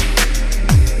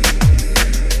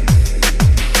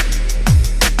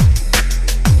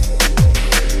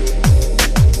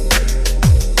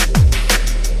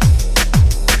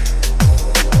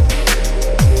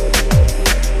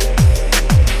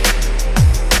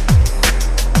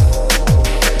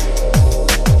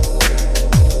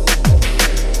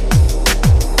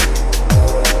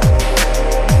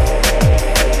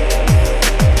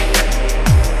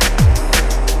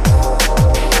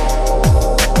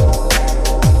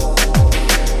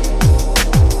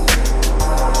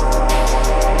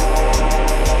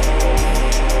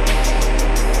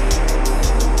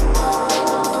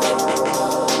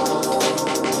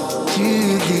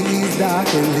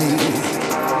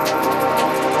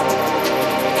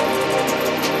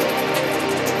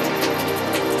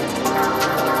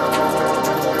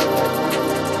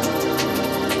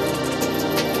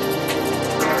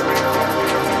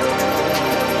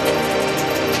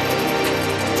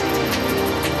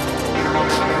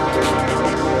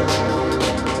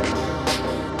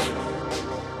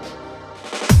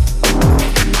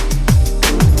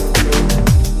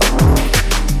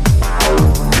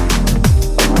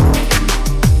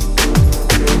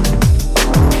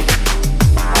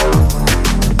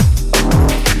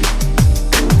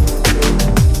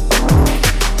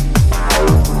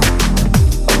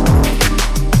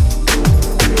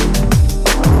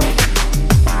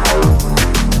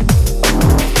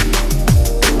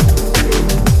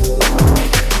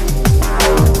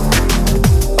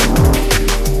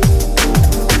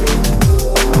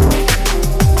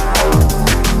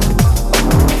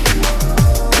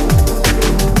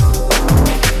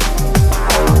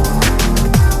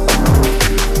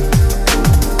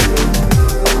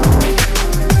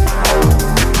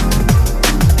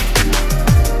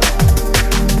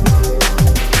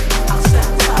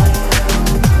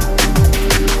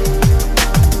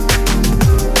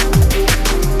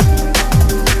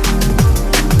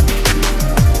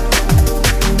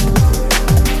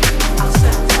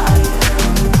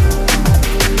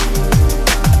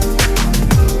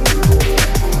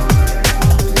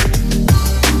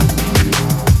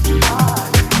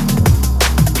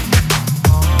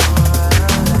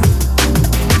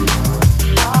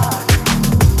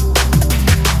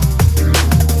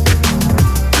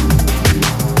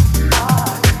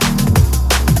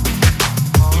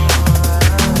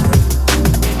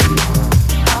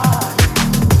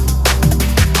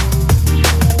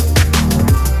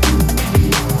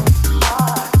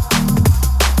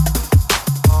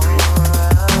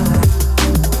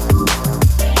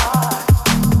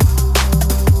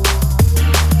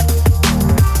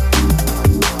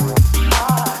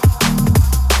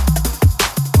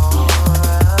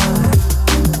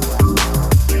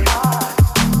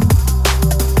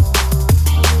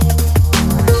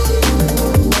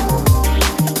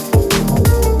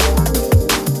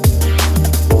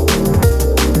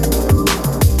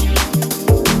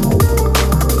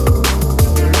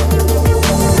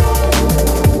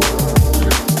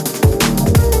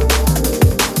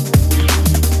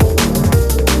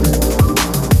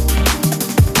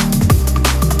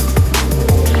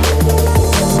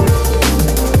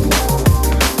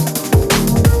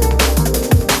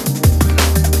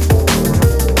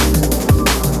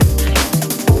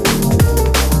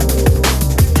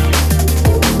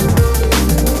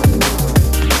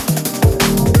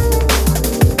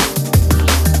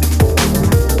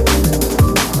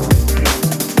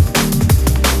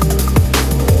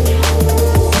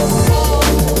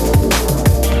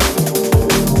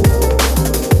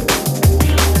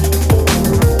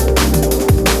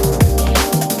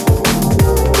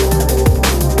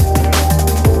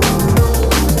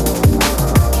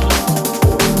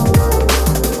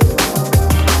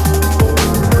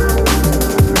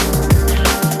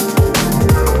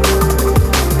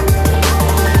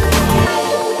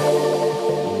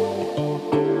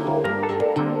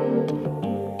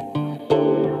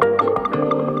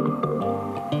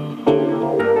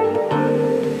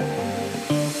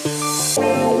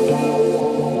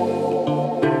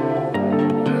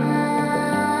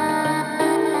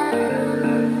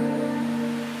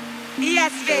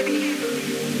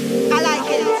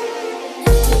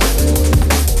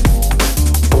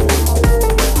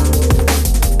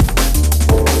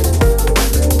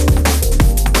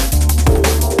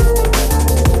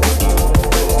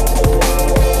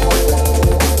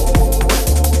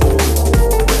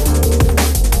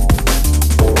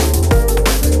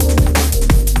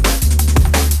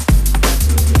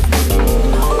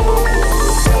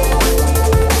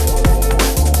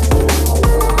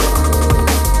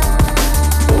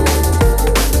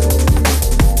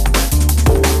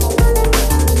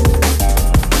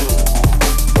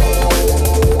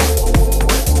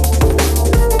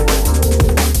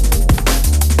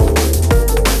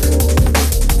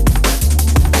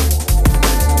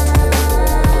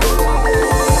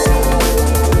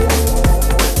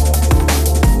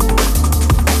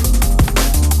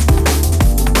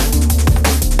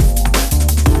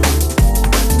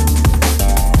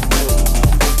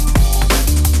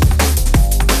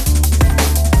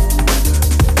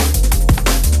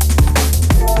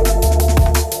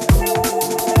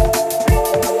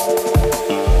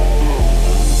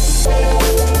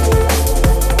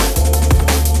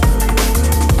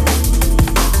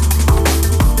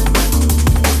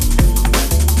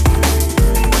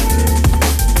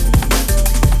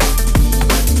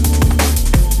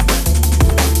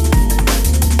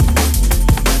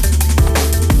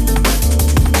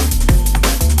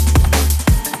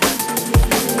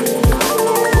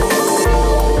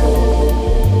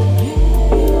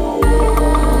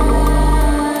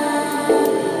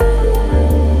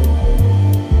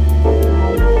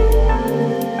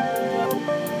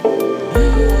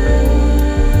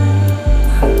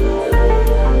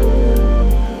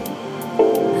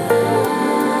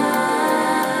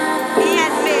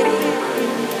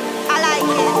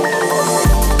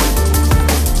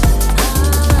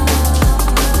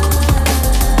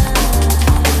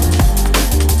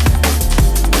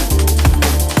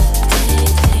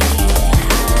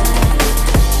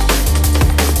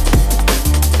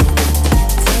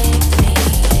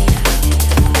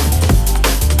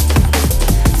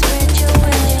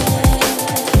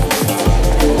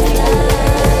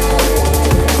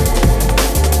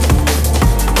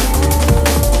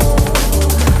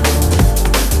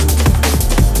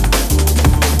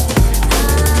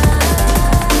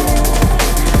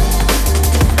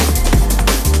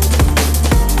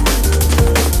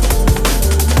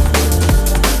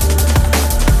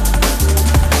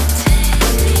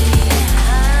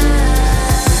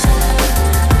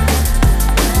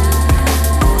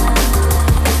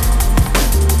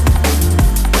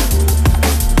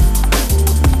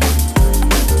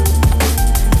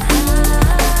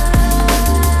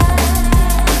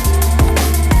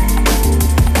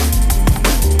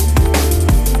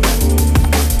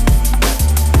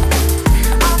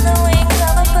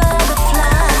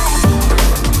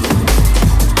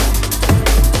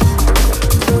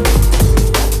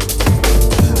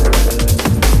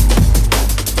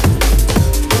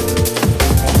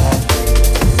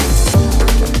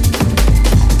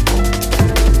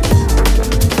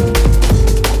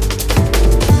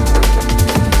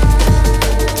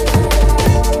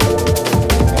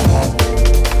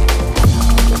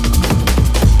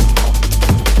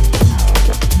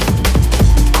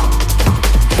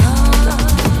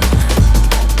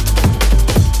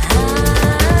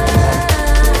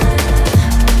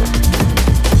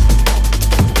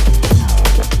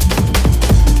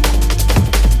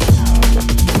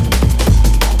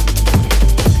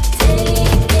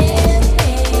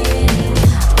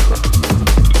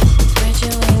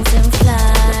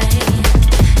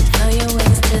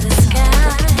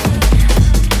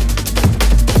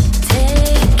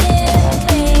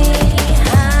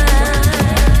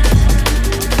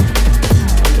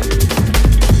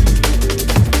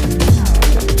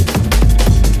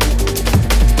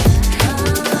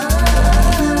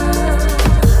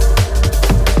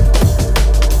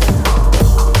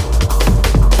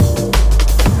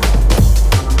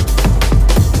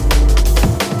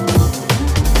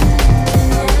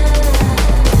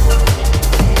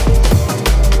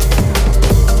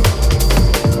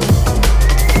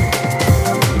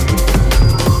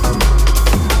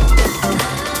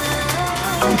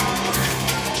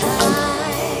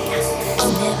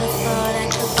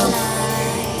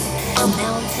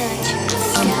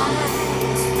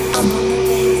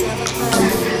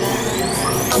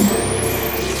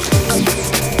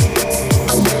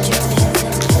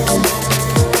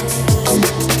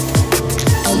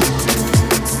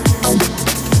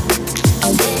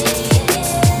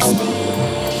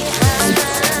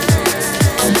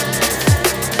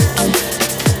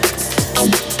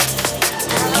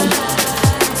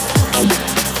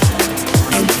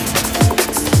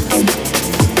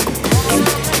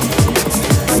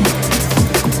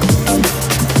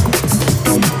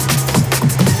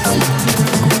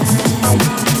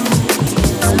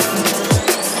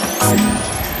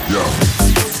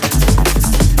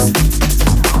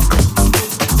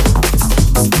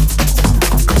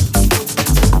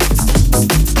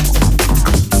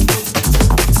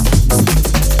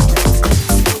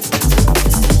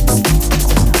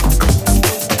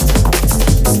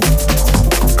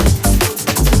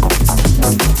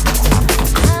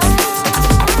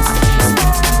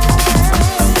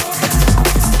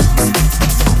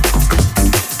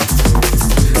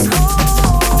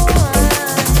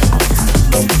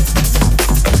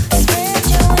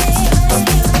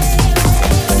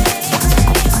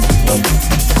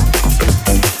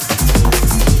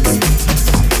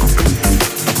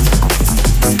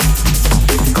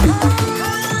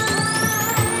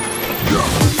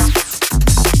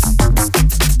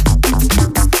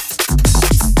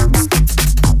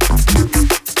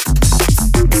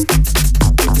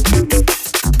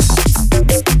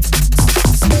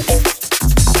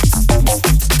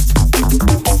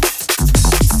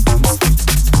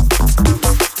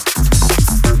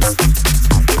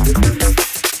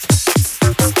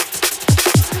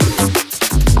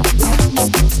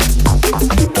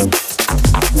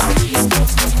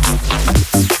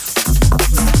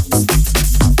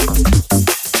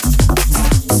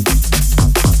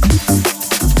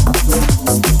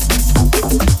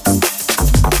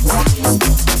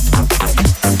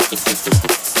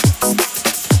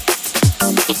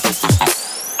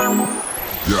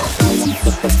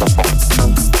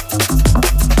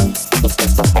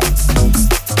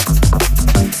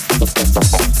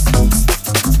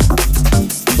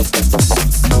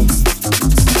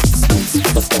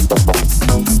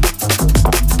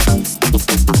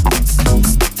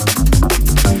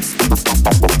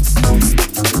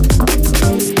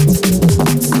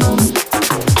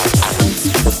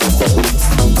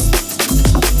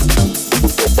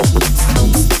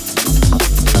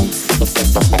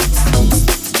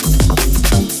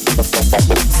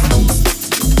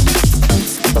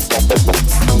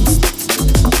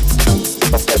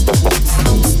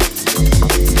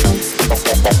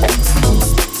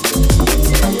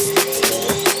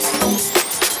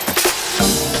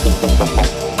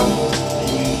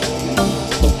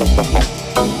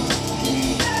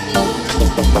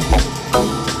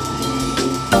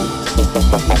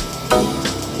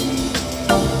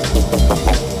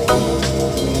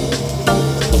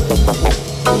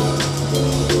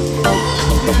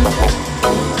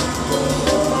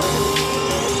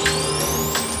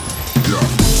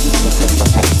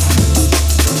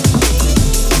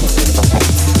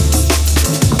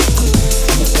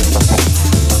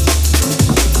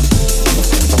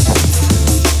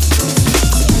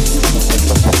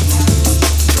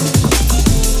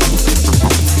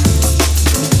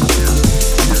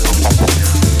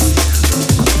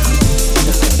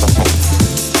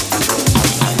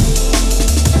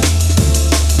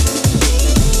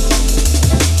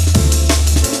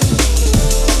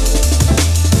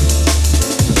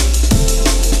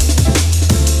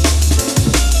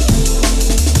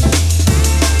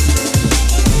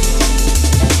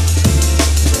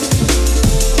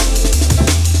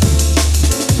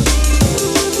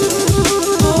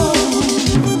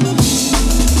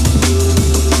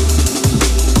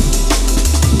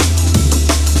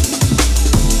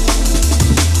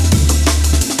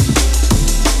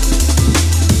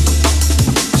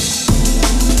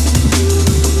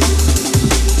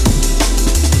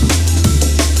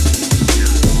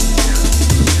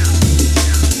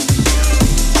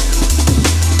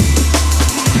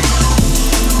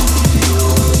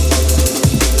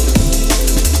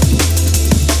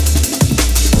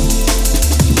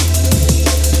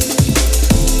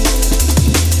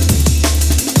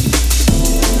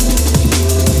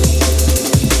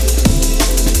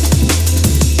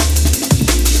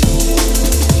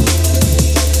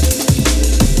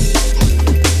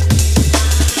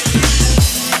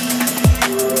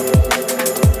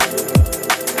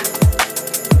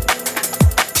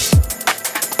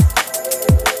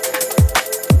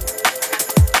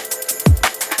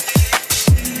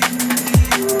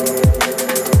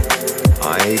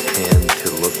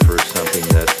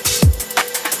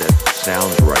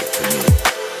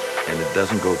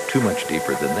 too much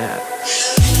deeper than that.